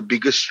compete for the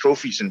biggest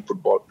trophies in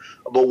football,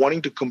 about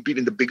wanting to compete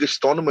in the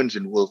biggest tournaments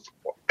in world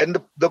football. And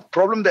the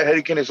problem that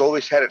Harry Kane has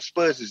always had at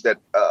Spurs is that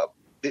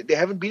they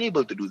haven't been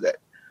able to do that.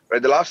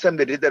 Right? The last time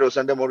they did that was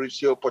under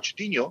Mauricio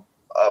Pochettino,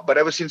 but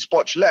ever since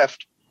Poch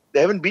left, they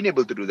haven't been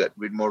able to do that.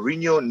 With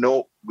Mourinho,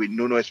 no. With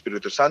Nuno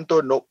Espirito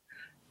Santo, no.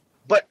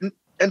 But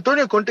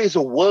Antonio Conte is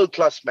a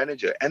world-class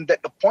manager, and that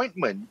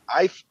appointment,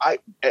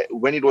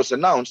 when it was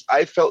announced,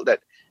 I felt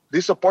that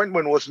this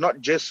appointment was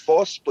not just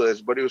for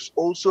Spurs, but it was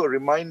also a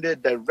reminder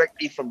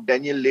directly from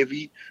Daniel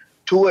Levy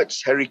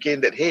towards Harry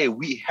Kane that, hey,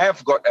 we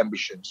have got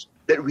ambitions,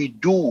 that we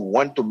do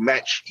want to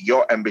match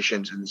your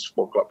ambitions in this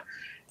football club.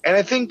 And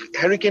I think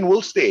Harry Kane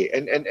will stay.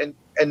 And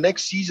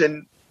next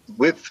season,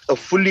 with a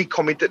fully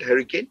committed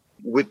Harry Kane,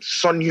 with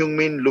Son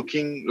Heung-min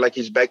looking like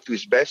he's back to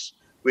his best,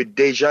 with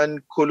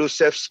Dejan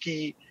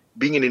Kulusevski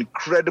being an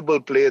incredible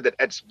player that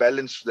adds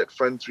balance to that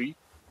front three,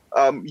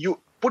 you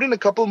put in a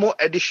couple more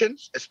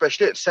additions,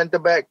 especially at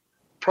centre-back,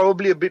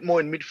 probably a bit more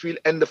in midfield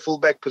and the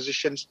full-back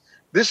positions.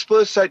 This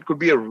Spurs side could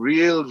be a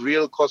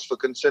real cause for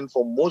concern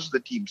for most of the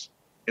teams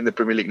in the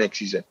Premier League next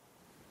season.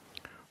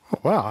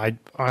 Well,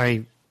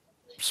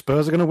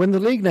 Spurs are going to win the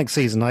league next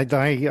season. I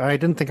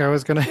didn't think I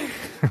was going to...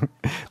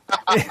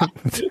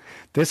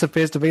 This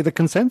appears to be the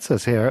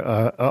consensus here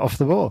off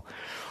the ball.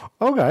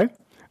 Okay.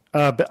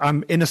 But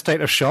I'm in a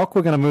state of shock.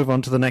 We're going to move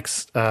on to the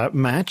next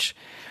match,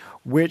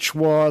 which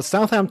was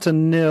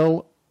Southampton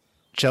 0,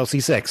 Chelsea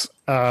 6.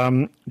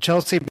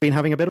 Chelsea have been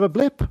having a bit of a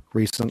blip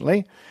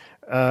recently,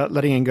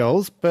 letting in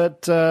goals,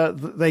 but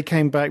they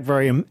came back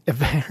very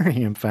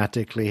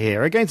emphatically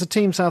here against a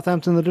team,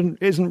 Southampton, that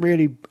isn't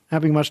really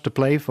having much to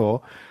play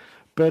for.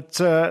 But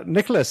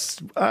Nicholas,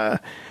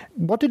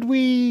 what did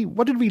we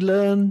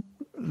learn?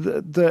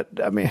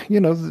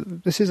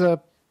 This is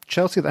a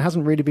Chelsea that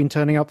hasn't really been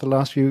turning up the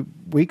last few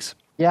weeks.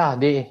 Yeah,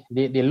 they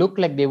look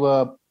like they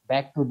were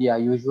back to their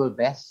usual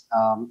best.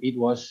 It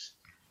was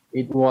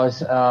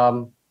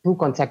 2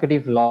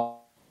 consecutive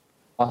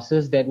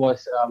losses that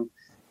was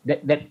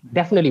that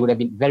definitely would have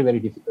been very, very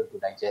difficult to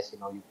digest.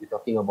 You're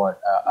talking about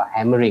a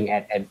hammering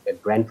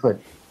at Brentford,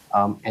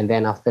 and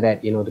then after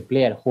that, to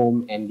play at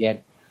home and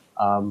get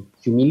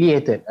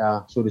humiliated,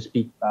 so to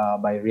speak,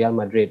 by Real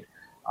Madrid.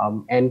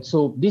 And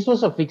so this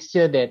was a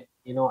fixture that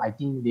I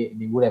think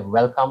they would have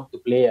welcomed to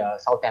play a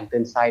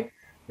Southampton side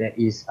that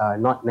is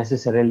not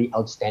necessarily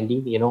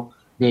outstanding. They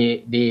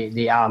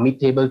are a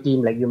mid-table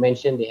team, like you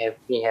mentioned.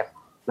 They have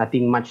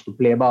nothing much to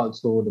play about,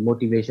 so the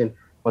motivation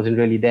wasn't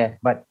really there.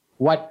 But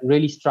what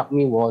really struck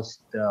me was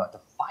the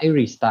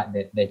fiery start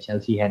that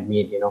Chelsea had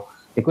made.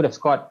 They could have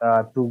scored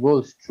 2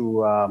 goals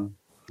through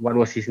what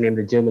was his name,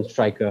 the German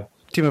striker,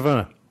 Timo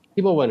Werner.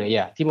 Timo Werner,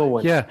 Timo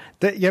Werner.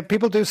 Yeah,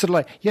 people do sort of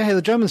like,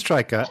 the German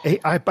striker.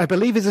 I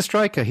believe he's a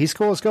striker. He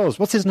scores goals.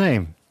 What's his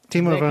name?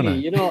 Timo Werner.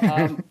 You know,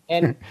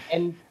 and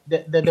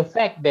the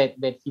fact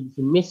that he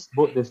missed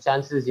both those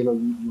chances, you know,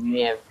 you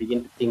may have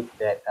begun to think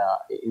that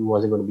it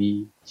wasn't going to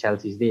be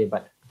Chelsea's day,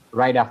 but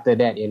right after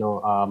that, you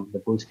know, the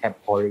goals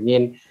kept pouring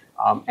in,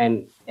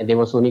 and there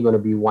was only going to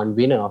be one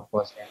winner, of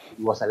course, and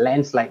it was a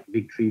landslide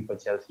victory for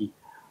Chelsea.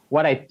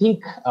 What I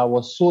think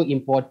was so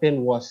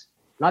important was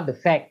not the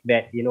fact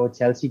that, you know,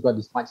 Chelsea got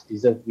this much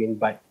deserved win,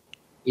 but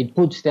it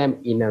puts them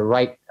in a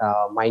right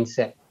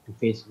mindset to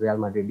face Real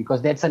Madrid,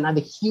 because that's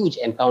another huge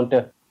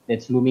encounter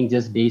that's looming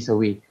just days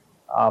away.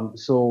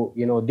 So,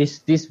 you know,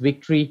 this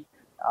victory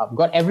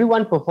got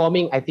everyone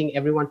performing. I think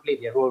everyone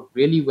played their role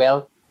really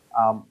well.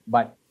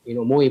 But, you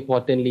know, more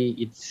importantly,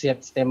 it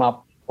sets them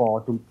up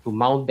to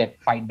mount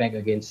that fight back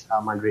against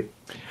Madrid.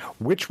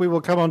 Which we will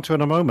come on to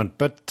in a moment.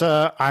 But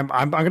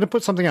I'm going to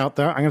put something out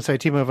there. I'm going to say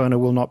Timo Werner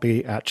will not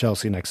be at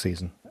Chelsea next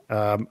season.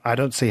 I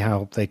don't see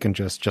how they can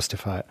just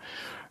justify it.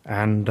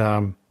 And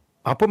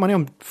I'll put money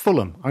on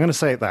Fulham. I'm going to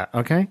say that,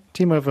 okay?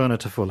 Timo Werner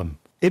to Fulham.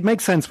 It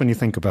makes sense when you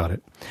think about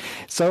it.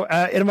 So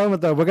in a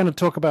moment, though, we're going to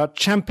talk about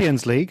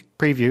Champions League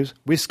previews.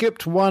 We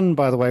skipped one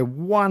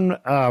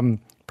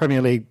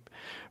Premier League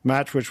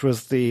match, which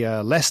was the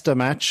Leicester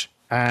match.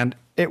 And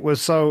it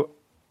was so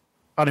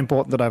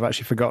unimportant that I've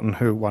actually forgotten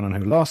who won and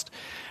who lost.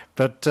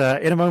 But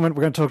in a moment,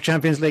 we're going to talk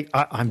Champions League.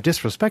 I'm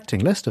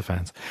disrespecting Leicester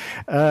fans.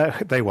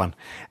 They won.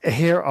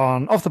 Here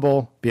on Off the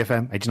Ball,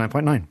 BFM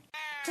 89.9.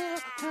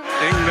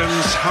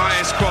 England's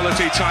highest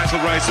quality title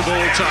race of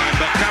all time,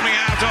 but coming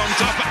out on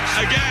top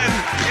again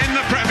in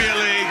the Premier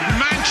League,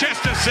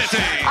 Manchester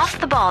City.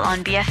 Off the Ball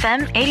on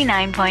BFM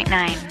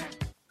 89.9.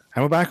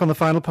 And we're back on the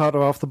final part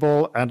of Off the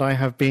Ball, and I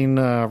have been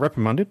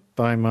reprimanded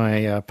by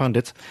my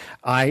pundits.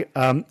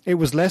 It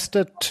was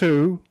Leicester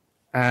 2,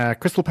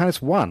 Crystal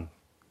Palace 1.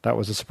 That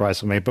was a surprise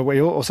for me. But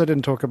we also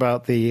didn't talk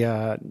about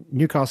the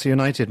Newcastle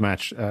United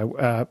match.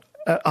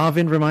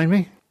 Arvin, remind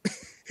me?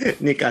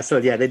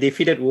 Newcastle, they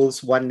defeated Wolves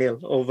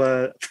 1-0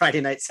 over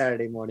Friday night,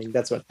 Saturday morning.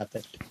 That's what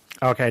happened.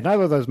 Okay,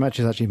 neither of those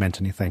matches actually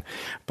meant anything.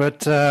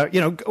 But,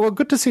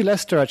 good to see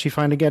Leicester actually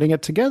finally getting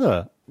it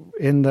together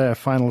in their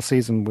final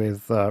season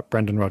with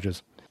Brendan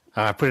Rodgers.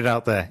 I put it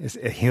out there.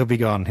 He'll be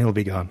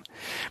gone.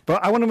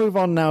 But I want to move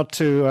on now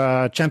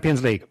to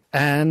Champions League.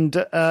 And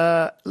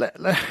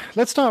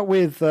let's start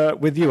with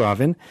you,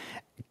 Arvin,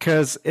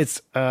 because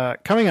it's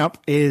coming up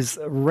is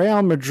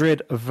Real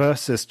Madrid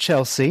versus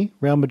Chelsea.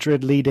 Real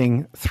Madrid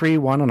leading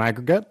 3-1 on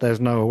aggregate. There's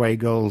no away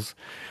goals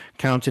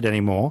counted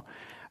anymore.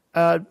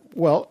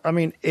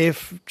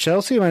 If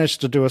Chelsea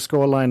managed to do a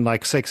scoreline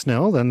like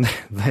 6-0,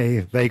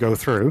 then they go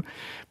through.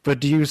 But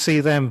do you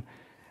see them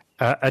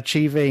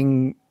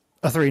achieving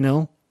a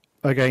 3-0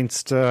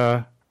 against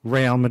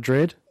Real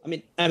Madrid? I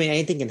mean,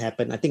 anything can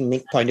happen. I think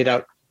Nick pointed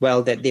out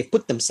well that they've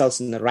put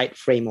themselves in the right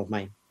frame of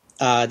mind.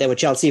 There were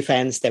Chelsea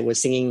fans that were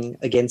singing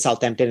against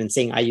Southampton and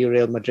saying, "Are you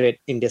Real Madrid?"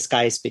 in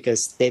disguise,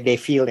 because they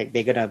feel like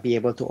they're going to be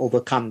able to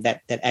overcome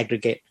that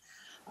aggregate.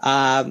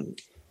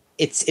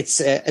 It's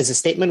a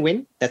statement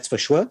win, that's for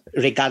sure,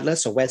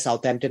 regardless of where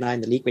Southampton are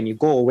in the league. When you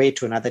go away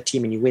to another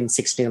team and you win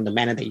 6-0 in the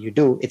manner that you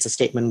do, it's a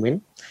statement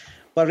win.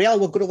 But Real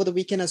were good over the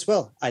weekend as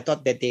well. I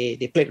thought that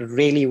they played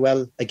really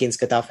well against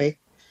Getafe.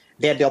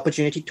 They had the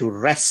opportunity to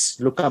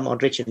rest Luka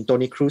Modric and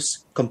Toni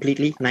Kroos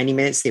completely. 90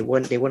 minutes, they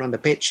weren't on the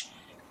pitch.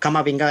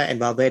 Camavinga and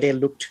Valverde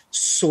looked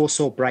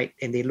so bright,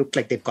 and they looked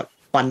like they've got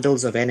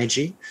bundles of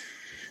energy.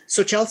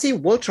 So Chelsea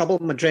will trouble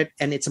Madrid,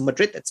 and it's a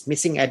Madrid that's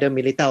missing Eder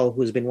Militao,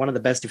 who's been one of the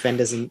best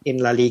defenders in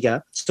La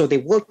Liga. So they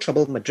will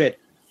trouble Madrid.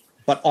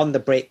 But on the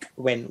break,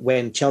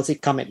 when Chelsea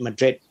come at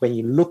Madrid, when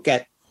you look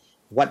at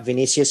what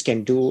Vinicius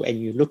can do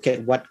and you look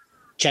at what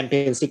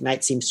Champions League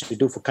night seems to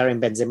do for Karim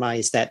Benzema,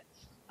 is that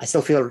I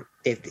still feel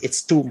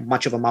it's too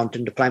much of a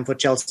mountain to climb for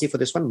Chelsea for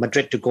this one,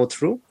 Madrid to go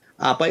through.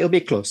 But it'll be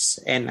close,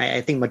 and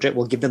I think Madrid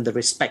will give them the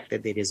respect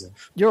that they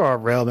deserve. You're a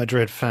Real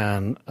Madrid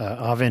fan,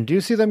 Arvin. Do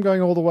you see them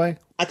going all the way?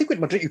 I think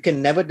with Madrid, you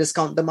can never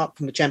discount them up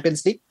from the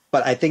Champions League,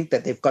 but I think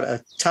that they've got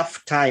a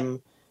tough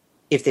time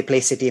if they play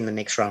City in the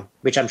next round,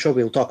 which I'm sure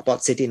we'll talk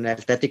about City and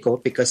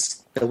Atletico,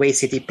 because the way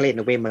City play and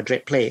the way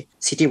Madrid play,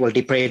 City will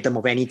deprave them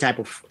of any type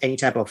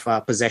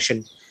of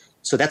possession.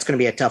 So that's going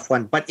to be a tough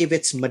one. But if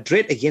it's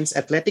Madrid against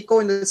Atletico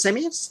in the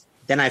semis,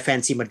 then I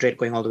fancy Madrid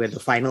going all the way to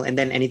the final, and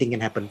then anything can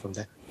happen from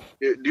there.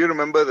 Do you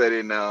remember that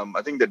in,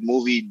 I think that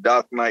movie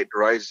Dark Knight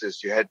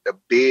Rises, you had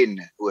Bane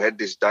who had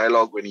this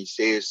dialogue when he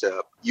says,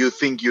 "You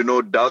think you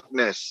know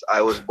darkness.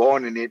 I was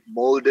born in it,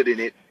 molded in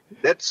it."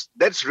 That's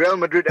Real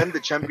Madrid and the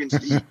Champions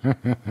League.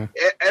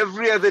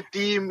 Every other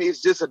team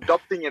is just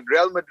adopting it.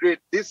 Real Madrid,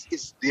 this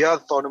is their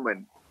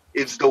tournament.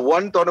 It's the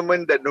one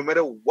tournament that no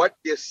matter what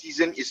their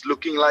season is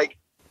looking like,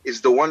 is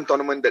the one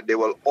tournament that they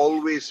will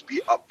always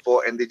be up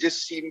for. And they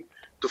just seem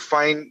to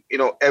find,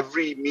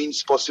 every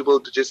means possible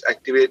to just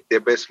activate their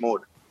best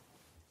mode.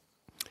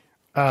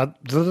 But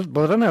they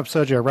don't have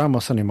Sergio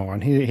Ramos anymore,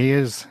 and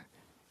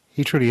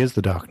he truly is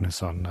the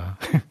darkness on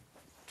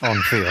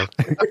field.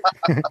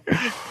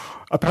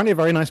 Apparently a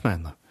very nice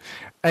man, though.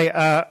 Hey,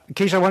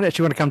 Keish, I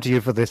actually want to come to you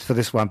for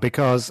this one,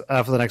 because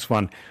for the next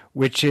one,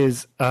 which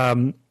is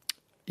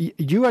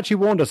you actually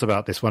warned us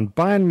about this one.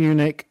 Bayern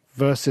Munich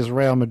versus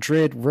Real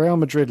Madrid. Real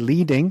Madrid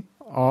leading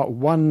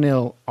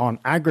 1-0 on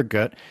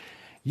aggregate.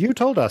 You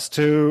told us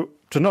to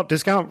not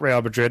discount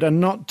Real Madrid and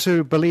not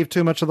to believe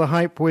too much of the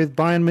hype with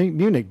Bayern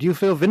Munich. Do you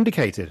feel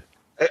vindicated?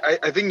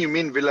 I think you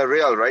mean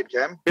Villarreal, right,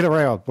 Cam?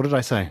 Villarreal. What did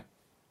I say?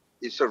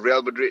 It's a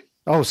Real Madrid.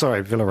 Oh,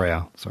 sorry,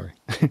 Villarreal. Sorry.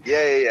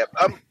 Yeah.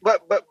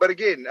 But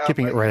again,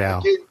 keeping it Real.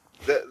 Again,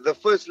 the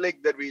first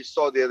leg that we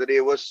saw the other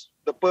day was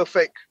the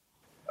perfect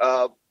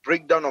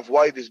breakdown of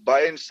why this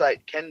Bayern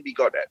side can be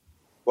got at,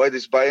 why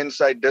this Bayern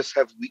side does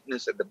have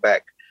weakness at the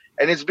back,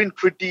 and it's been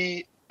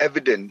pretty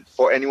evident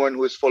for anyone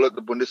who has followed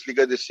the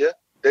Bundesliga this year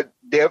that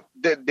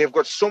they've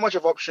got so much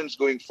of options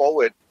going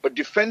forward, but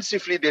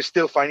defensively they're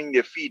still finding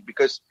their feet,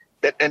 because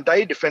that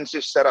entire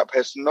defensive setup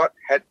has not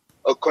had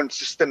a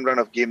consistent run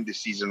of game this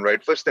season,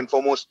 right? First and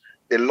foremost,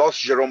 they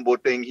lost Jerome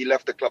Boateng. He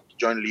left the club to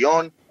join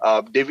Lyon.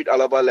 David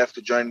Alaba left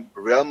to join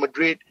Real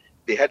Madrid.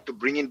 They had to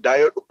bring in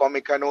Dayot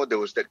Upamecano. There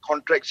was that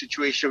contract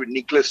situation with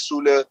Niklas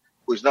Süle,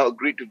 who is now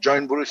agreed to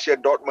join Borussia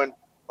Dortmund.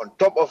 On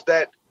top of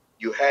that,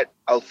 you had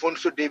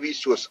Alphonso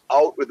Davies, who was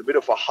out with a bit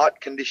of a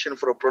heart condition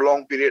for a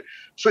prolonged period.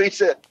 So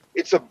it's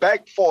a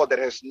back four that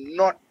has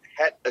not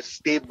had a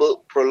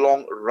stable,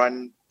 prolonged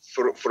run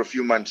for a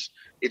few months.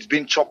 It's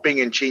been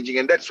chopping and changing,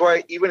 and that's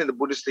why even in the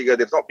Bundesliga,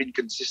 they've not been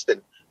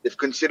consistent. They've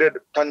considered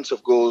tons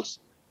of goals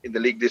in the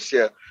league this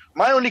year.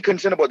 My only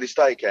concern about this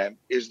tie, Cam,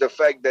 is the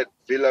fact that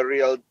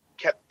Villarreal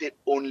kept it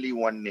only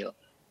 1-0.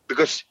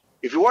 Because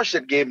if you watch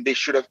that game, they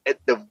should have at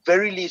the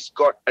very least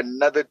got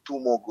another 2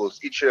 more goals.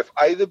 It should have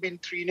either been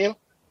 3-0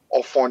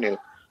 or 4-0.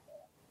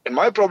 And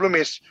my problem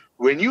is,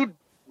 when you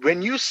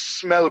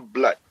smell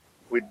blood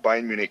with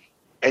Bayern Munich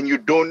and you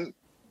don't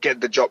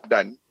get the job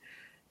done,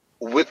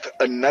 with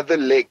another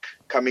leg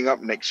coming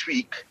up next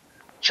week,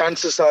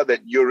 chances are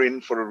that you're in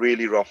for a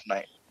really rough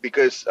night.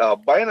 Because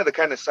Bayern are the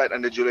kind of side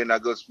under Julian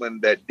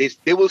Nagelsmann that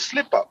they will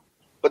slip up.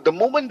 But the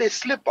moment they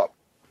slip up,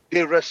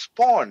 they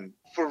respond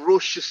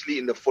ferociously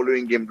in the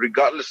following game,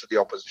 regardless of the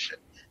opposition.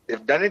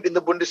 They've done it in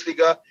the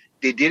Bundesliga.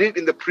 They did it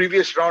in the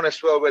previous round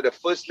as well, where the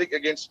first leg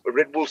against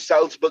Red Bull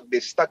Salzburg, they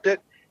stuttered.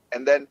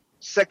 And then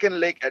second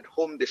leg at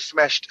home, they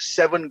smashed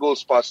 7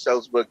 goals past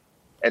Salzburg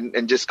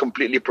and just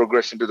completely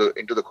progressed into the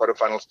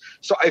quarterfinals.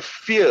 So I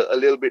fear a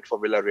little bit for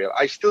Villarreal.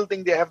 I still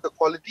think they have the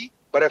quality,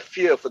 but I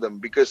fear for them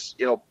because,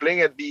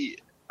 playing at the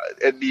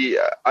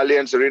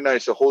Allianz Arena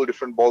is a whole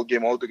different ball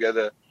game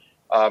altogether.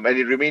 And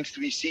it remains to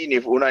be seen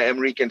if Unai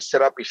Emery can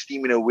set up his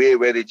team in a way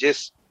where they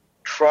just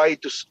try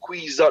to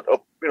squeeze out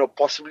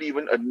possibly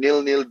even a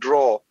 0-0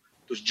 draw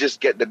to just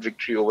get that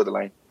victory over the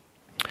line.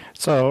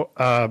 So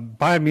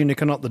Bayern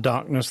Munich are not the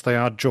darkness, they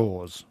are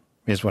Jaws,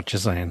 is what you're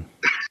saying.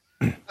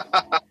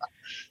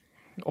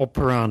 Or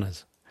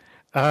piranhas.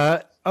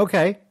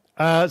 Okay.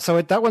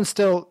 So that one's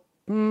still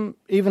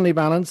evenly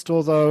balanced,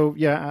 although,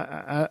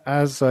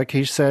 as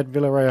Keish said,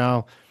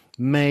 Villarreal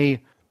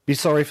may be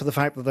sorry for the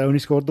fact that they only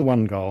scored the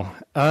 1 goal.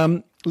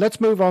 Let's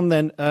move on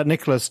then,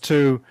 Nicholas,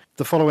 to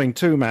the following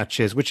 2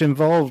 matches, which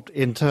involved,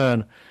 in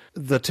turn,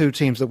 the 2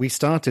 teams that we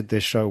started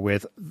this show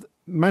with.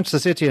 Manchester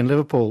City and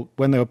Liverpool,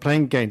 when they were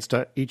playing against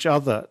each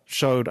other,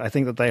 showed, I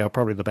think, that they are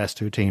probably the best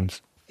 2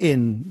 teams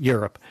in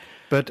Europe.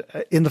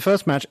 But in the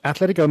first match,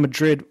 Atletico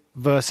Madrid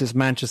versus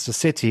Manchester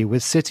City,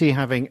 with City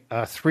having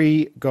a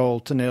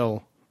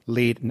 3-0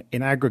 lead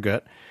in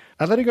aggregate.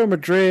 Atletico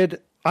Madrid,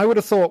 I would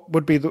have thought,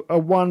 would be a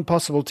one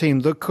possible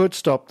team that could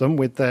stop them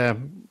with their,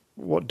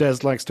 what Des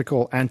likes to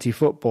call,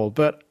 anti-football.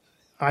 But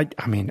I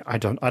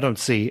don't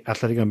see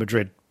Atletico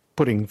Madrid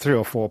putting 3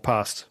 or 4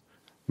 past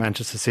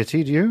Manchester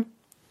City. Do you?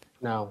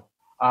 No.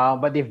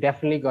 But they've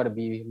definitely got to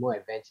be more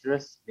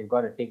adventurous. They've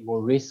got to take more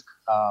risk.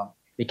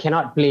 They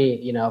cannot play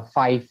in a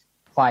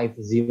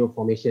 5-5-0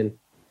 formation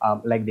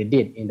like they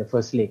did in the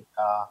first leg.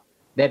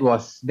 That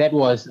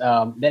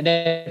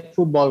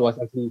football was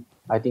actually,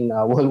 I think,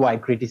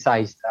 worldwide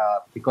criticized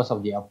because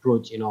of the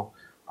approach.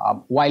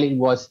 While it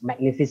was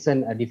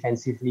magnificent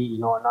defensively,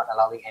 not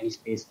allowing any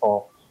space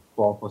for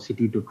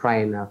City to try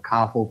and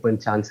carve open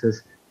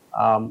chances.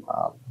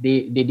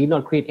 They did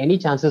not create any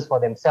chances for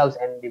themselves,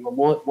 and they were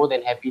more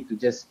than happy to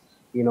just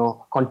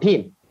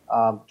contain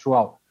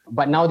throughout.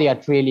 But now they are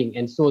trailing,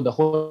 and so the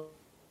whole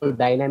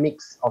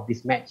dynamics of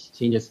this match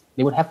changes.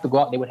 They would have to go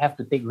out, they would have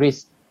to take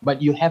risks, but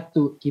you have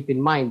to keep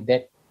in mind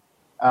that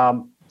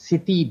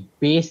City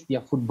based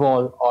their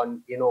football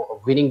on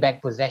winning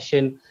back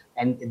possession,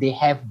 and they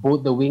have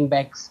both the wing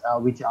backs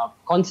which are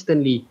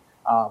constantly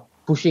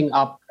pushing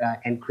up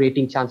and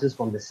creating chances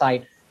from the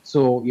side.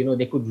 So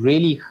they could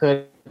really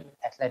hurt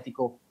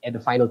Atletico at the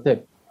final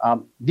third.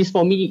 This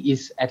for me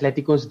is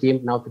Atletico's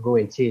game now to go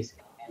and chase,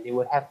 and they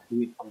would have to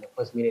do it from the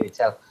first minute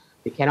itself.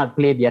 They cannot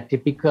play their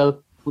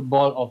typical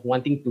football of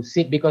wanting to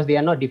sit because they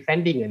are not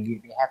defending a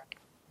lead. They have to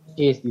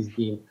chase this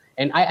game.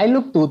 And I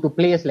look to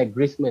players like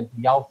Griezmann,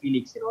 João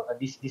Felix.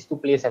 These 2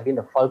 players have been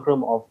the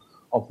fulcrum of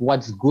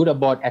what's good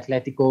about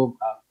Atletico.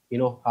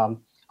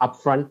 Up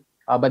front,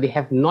 but they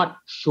have not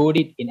showed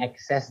it in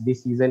excess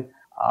this season.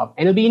 And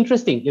it'll be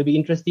interesting. It'll be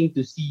interesting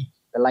to see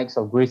the likes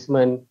of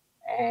Griezmann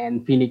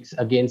and Felix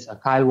against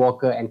Kyle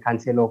Walker and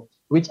Cancelo,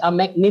 which are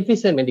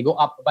magnificent when they go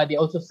up, but they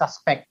also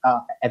suspect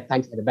at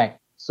times at the back.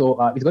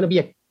 So it's going to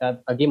be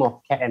a game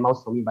of cat and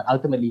mouse for me, but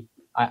ultimately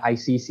I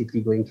see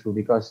City going through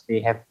because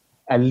they have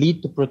a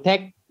lead to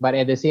protect, but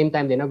at the same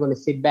time, they're not going to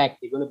sit back.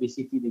 They're going to be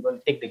City. They're going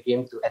to take the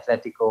game to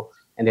Atletico,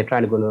 and they're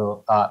going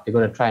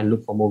to try and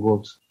look for more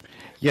goals.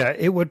 Yeah,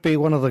 it would be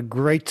one of the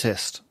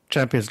greatest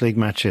Champions League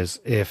matches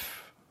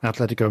if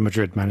Atletico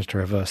Madrid managed to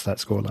reverse that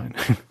scoreline.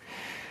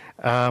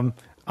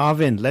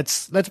 Arvin,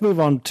 let's move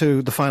on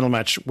to the final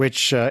match,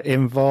 which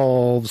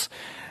involves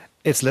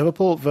it's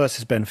Liverpool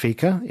versus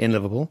Benfica in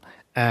Liverpool,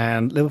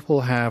 and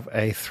Liverpool have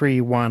a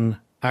 3-1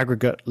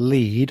 aggregate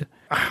lead.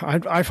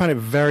 I find it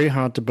very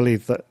hard to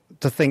believe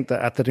to think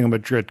that Atletico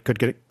Madrid could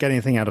get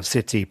anything out of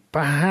City.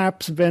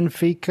 Perhaps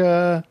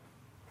Benfica.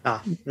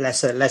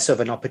 Less of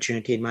an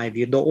opportunity in my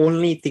view. The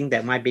only thing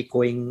that might be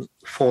going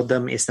for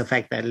them is the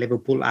fact that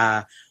Liverpool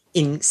are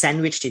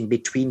sandwiched in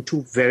between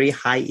two very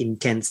high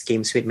intense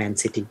games with Man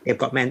City. They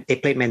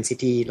played Man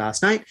City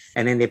last night,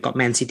 and then they've got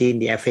Man City in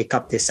the FA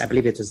Cup. I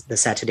believe it was the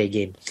Saturday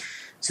game.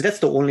 So that's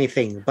the only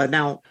thing. But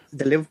now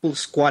the Liverpool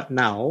squad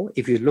now,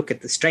 if you look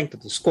at the strength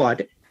of the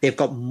squad, they've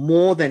got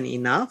more than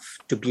enough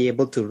to be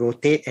able to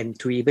rotate and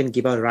to even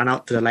give a run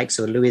out to the likes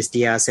of Luis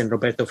Diaz and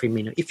Roberto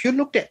Firmino. If you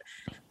looked at,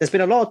 there's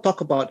been a lot of talk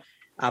about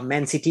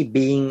Man City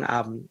being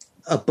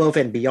above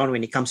and beyond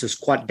when it comes to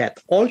squad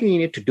depth. All you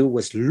needed to do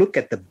was look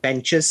at the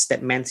benches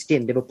that Man City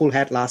and Liverpool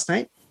had last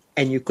night,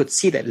 and you could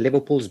see that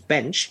Liverpool's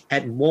bench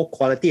had more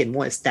quality and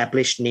more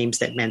established names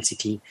than Man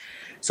City.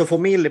 So for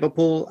me,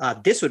 Liverpool,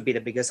 this would be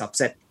the biggest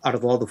upset out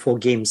of all the 4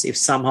 games if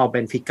somehow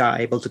Benfica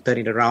are able to turn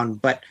it around.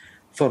 But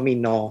for me,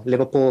 no.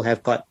 Liverpool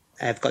have got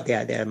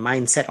their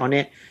mindset on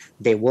it.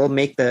 They will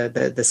make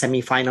the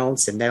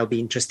semi-finals, and that'll be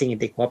interesting if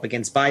they go up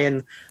against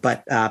Bayern.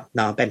 But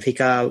now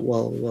Benfica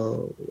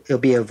it'll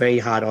be a very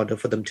hard order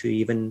for them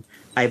to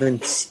I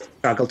even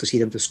struggle to see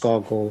them to score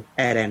a goal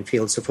at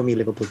Anfield. So for me,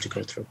 Liverpool to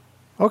go through.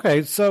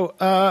 Okay, so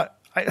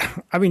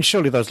I mean,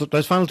 surely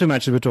those final 2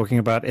 matches we're talking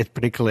about, it's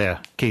pretty clear,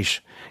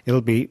 Quiche.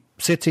 It'll be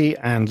City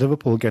and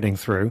Liverpool getting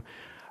through,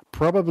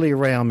 probably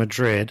Real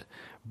Madrid,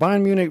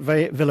 Bayern Munich,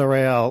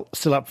 Villarreal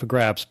still up for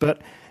grabs.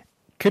 But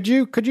could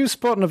you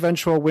spot an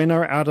eventual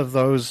winner out of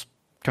those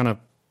kind of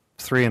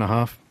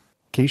 3.5,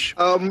 Quiche?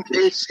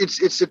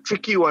 It's a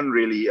tricky one,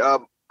 really.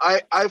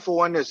 I for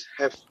one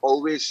have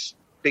always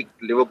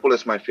picked Liverpool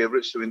as my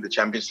favourites to win the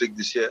Champions League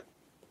this year,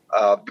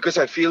 because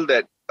I feel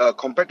that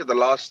compared to the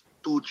last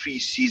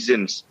 2-3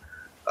 seasons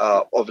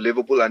of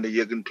Liverpool under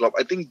Jurgen Klopp,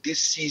 I think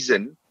this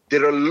season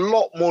they're a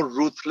lot more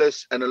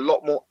ruthless and a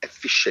lot more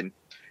efficient.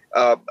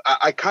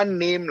 I can't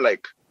name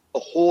like a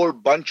whole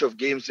bunch of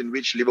games in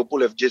which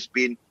Liverpool have just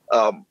been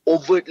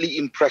overtly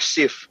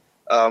impressive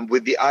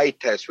with the eye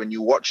test when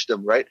you watch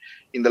them, right?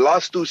 In the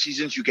last 2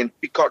 seasons, you can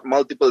pick out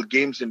multiple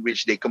games in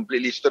which they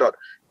completely stood out.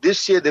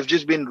 This year, they've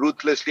just been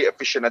ruthlessly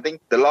efficient. I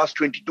think the last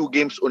 22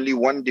 games, only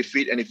 1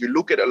 defeat. And if you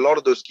look at a lot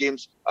of those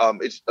games, a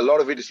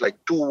lot of it is like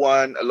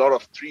 2-1, a lot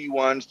of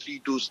 3-1s,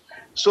 3-2s.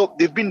 So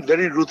they've been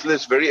very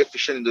ruthless, very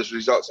efficient in those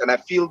results. And I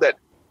feel that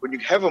when you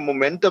have a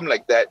momentum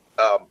like that,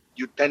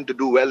 you tend to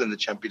do well in the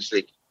Champions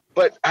League.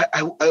 But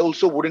I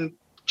also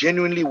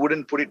genuinely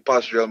wouldn't put it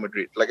past Real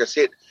Madrid. Like I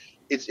said,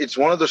 it's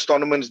one of those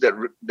tournaments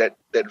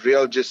that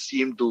Real just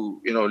seem to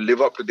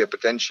live up to their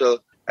potential.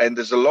 And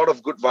there's a lot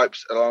of good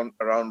vibes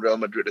around Real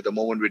Madrid at the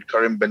moment, with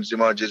Karim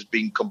Benzema just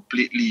being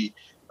completely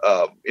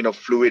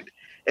fluid.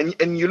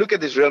 And you look at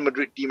this Real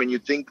Madrid team and you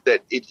think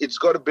that it's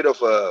got a bit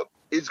of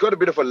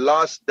a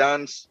last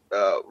dance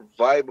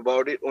vibe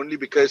about it, only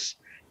because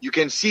you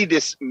can see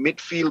this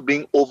midfield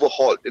being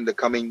overhauled in the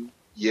coming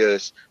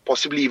years,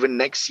 possibly even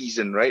next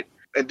season, right?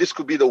 And this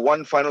could be the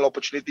one final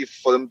opportunity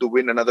for them to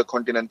win another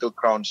continental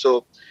crown.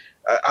 So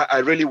I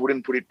really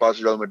wouldn't put it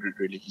past Real Madrid,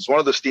 really. It's one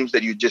of those teams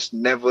that you just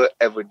never,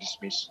 ever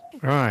dismiss.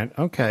 Right.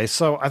 Okay.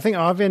 So I think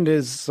Arvind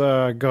is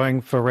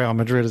going for Real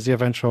Madrid as the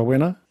eventual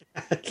winner.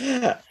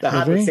 The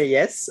heart would say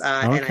yes. Okay.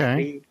 And I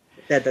agree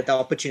that the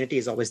opportunity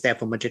is always there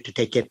for Madrid to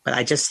take it. But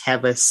I just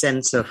have a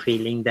sense of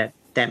feeling that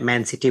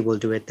Man City will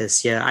do it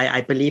this year.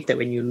 I believe that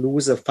when you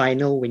lose a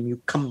final, when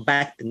you come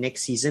back the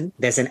next season,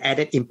 there's an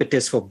added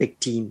impetus for big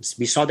teams.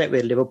 We saw that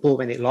with Liverpool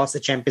when they lost the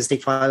Champions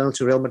League final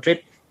to Real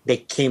Madrid. They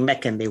came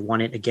back and they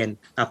won it again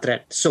after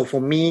that. So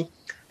for me,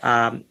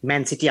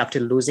 Man City,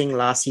 after losing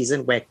last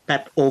season where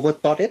Pep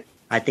overthought it,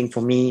 I think for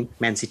me,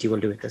 Man City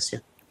will do it this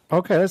year.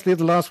 Okay, let's leave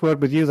the last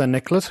word with you then,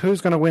 Nicholas. Who's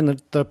going to win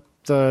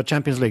the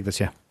Champions League this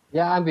year?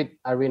 Yeah, I'm with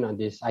Arvin on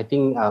this. I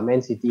think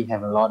Man City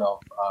have a lot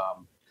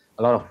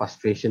of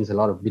frustrations, a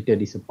lot of bitter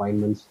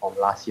disappointments from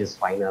last year's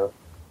final.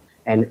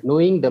 And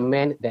knowing the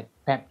man that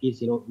Pep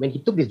is, when he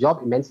took this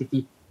job in Man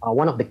City,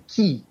 one of the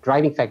key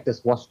driving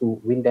factors was to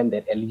win them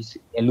that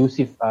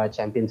elusive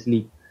Champions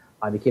League.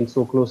 They came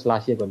so close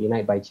last year, got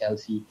denied by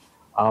Chelsea.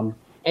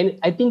 And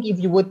I think if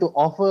you were to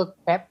offer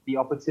Pep the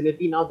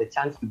opportunity now, the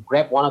chance to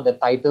grab one of the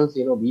titles,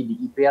 be it the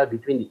EPL,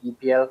 between the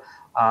EPL,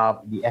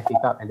 the FA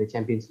Cup and the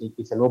Champions League,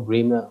 it's a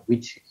no-brainer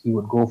which he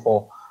would go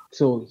for.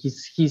 So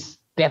he's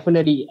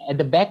definitely, at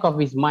the back of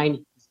his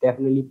mind, he's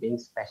definitely paying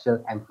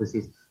special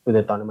emphasis to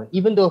the tournament,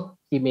 even though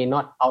he may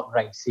not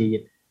outright say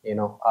it.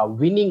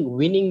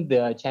 Winning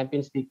the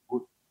Champions League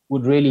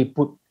would really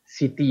put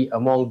City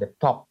among the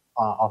top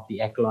of the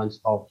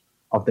echelons of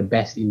the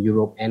best in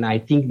Europe. And I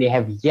think they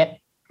have yet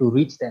to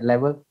reach that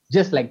level,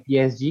 just like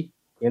PSG.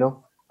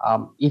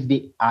 If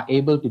they are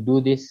able to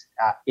do this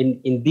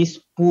in this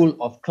pool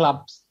of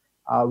clubs,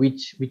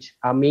 which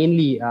are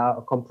mainly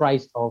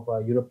comprised of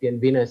European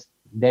winners,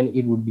 then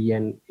it would be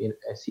an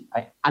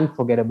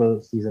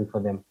unforgettable season for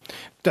them.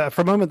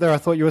 For a moment there, I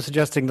thought you were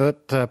suggesting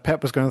that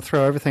Pep was going to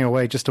throw everything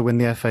away just to win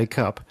the FA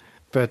Cup,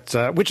 but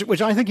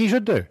which I think he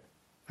should do.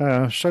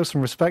 Show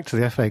some respect to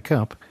the FA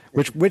Cup,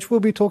 which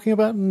we'll be talking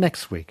about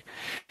next week.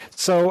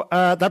 So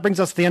that brings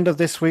us to the end of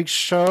this week's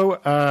show.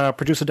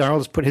 Producer Darryl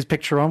has put his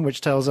picture on,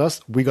 which tells us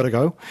we got to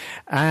go.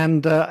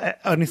 And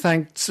only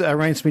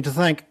remains me to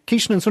thank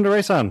Kishan and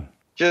Sundaresan.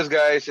 Cheers,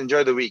 guys.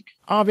 Enjoy the week.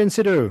 Arvin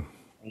Sidhu.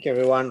 Thank you,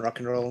 everyone. Rock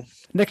and roll.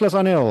 Nicholas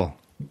Anil.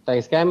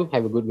 Thanks, Cam.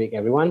 Have a good week,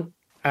 everyone.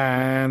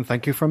 And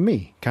thank you from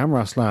me, Cam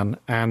Raslan.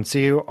 And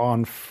see you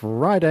on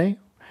Friday.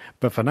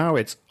 But for now,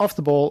 it's Off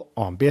the Ball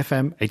on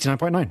BFM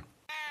 89.9.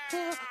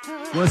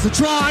 Where's the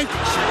try?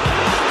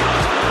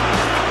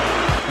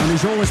 And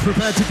he's always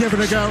prepared to give it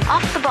a go.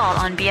 Off the Ball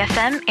on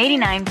BFM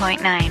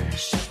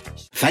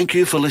 89.9. Thank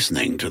you for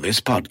listening to this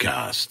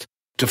podcast.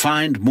 To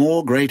find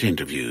more great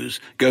interviews,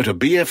 go to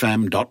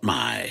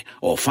bfm.my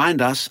or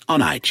find us on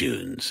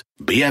iTunes.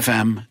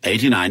 BFM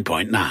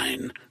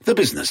 89.9, the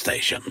business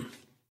station.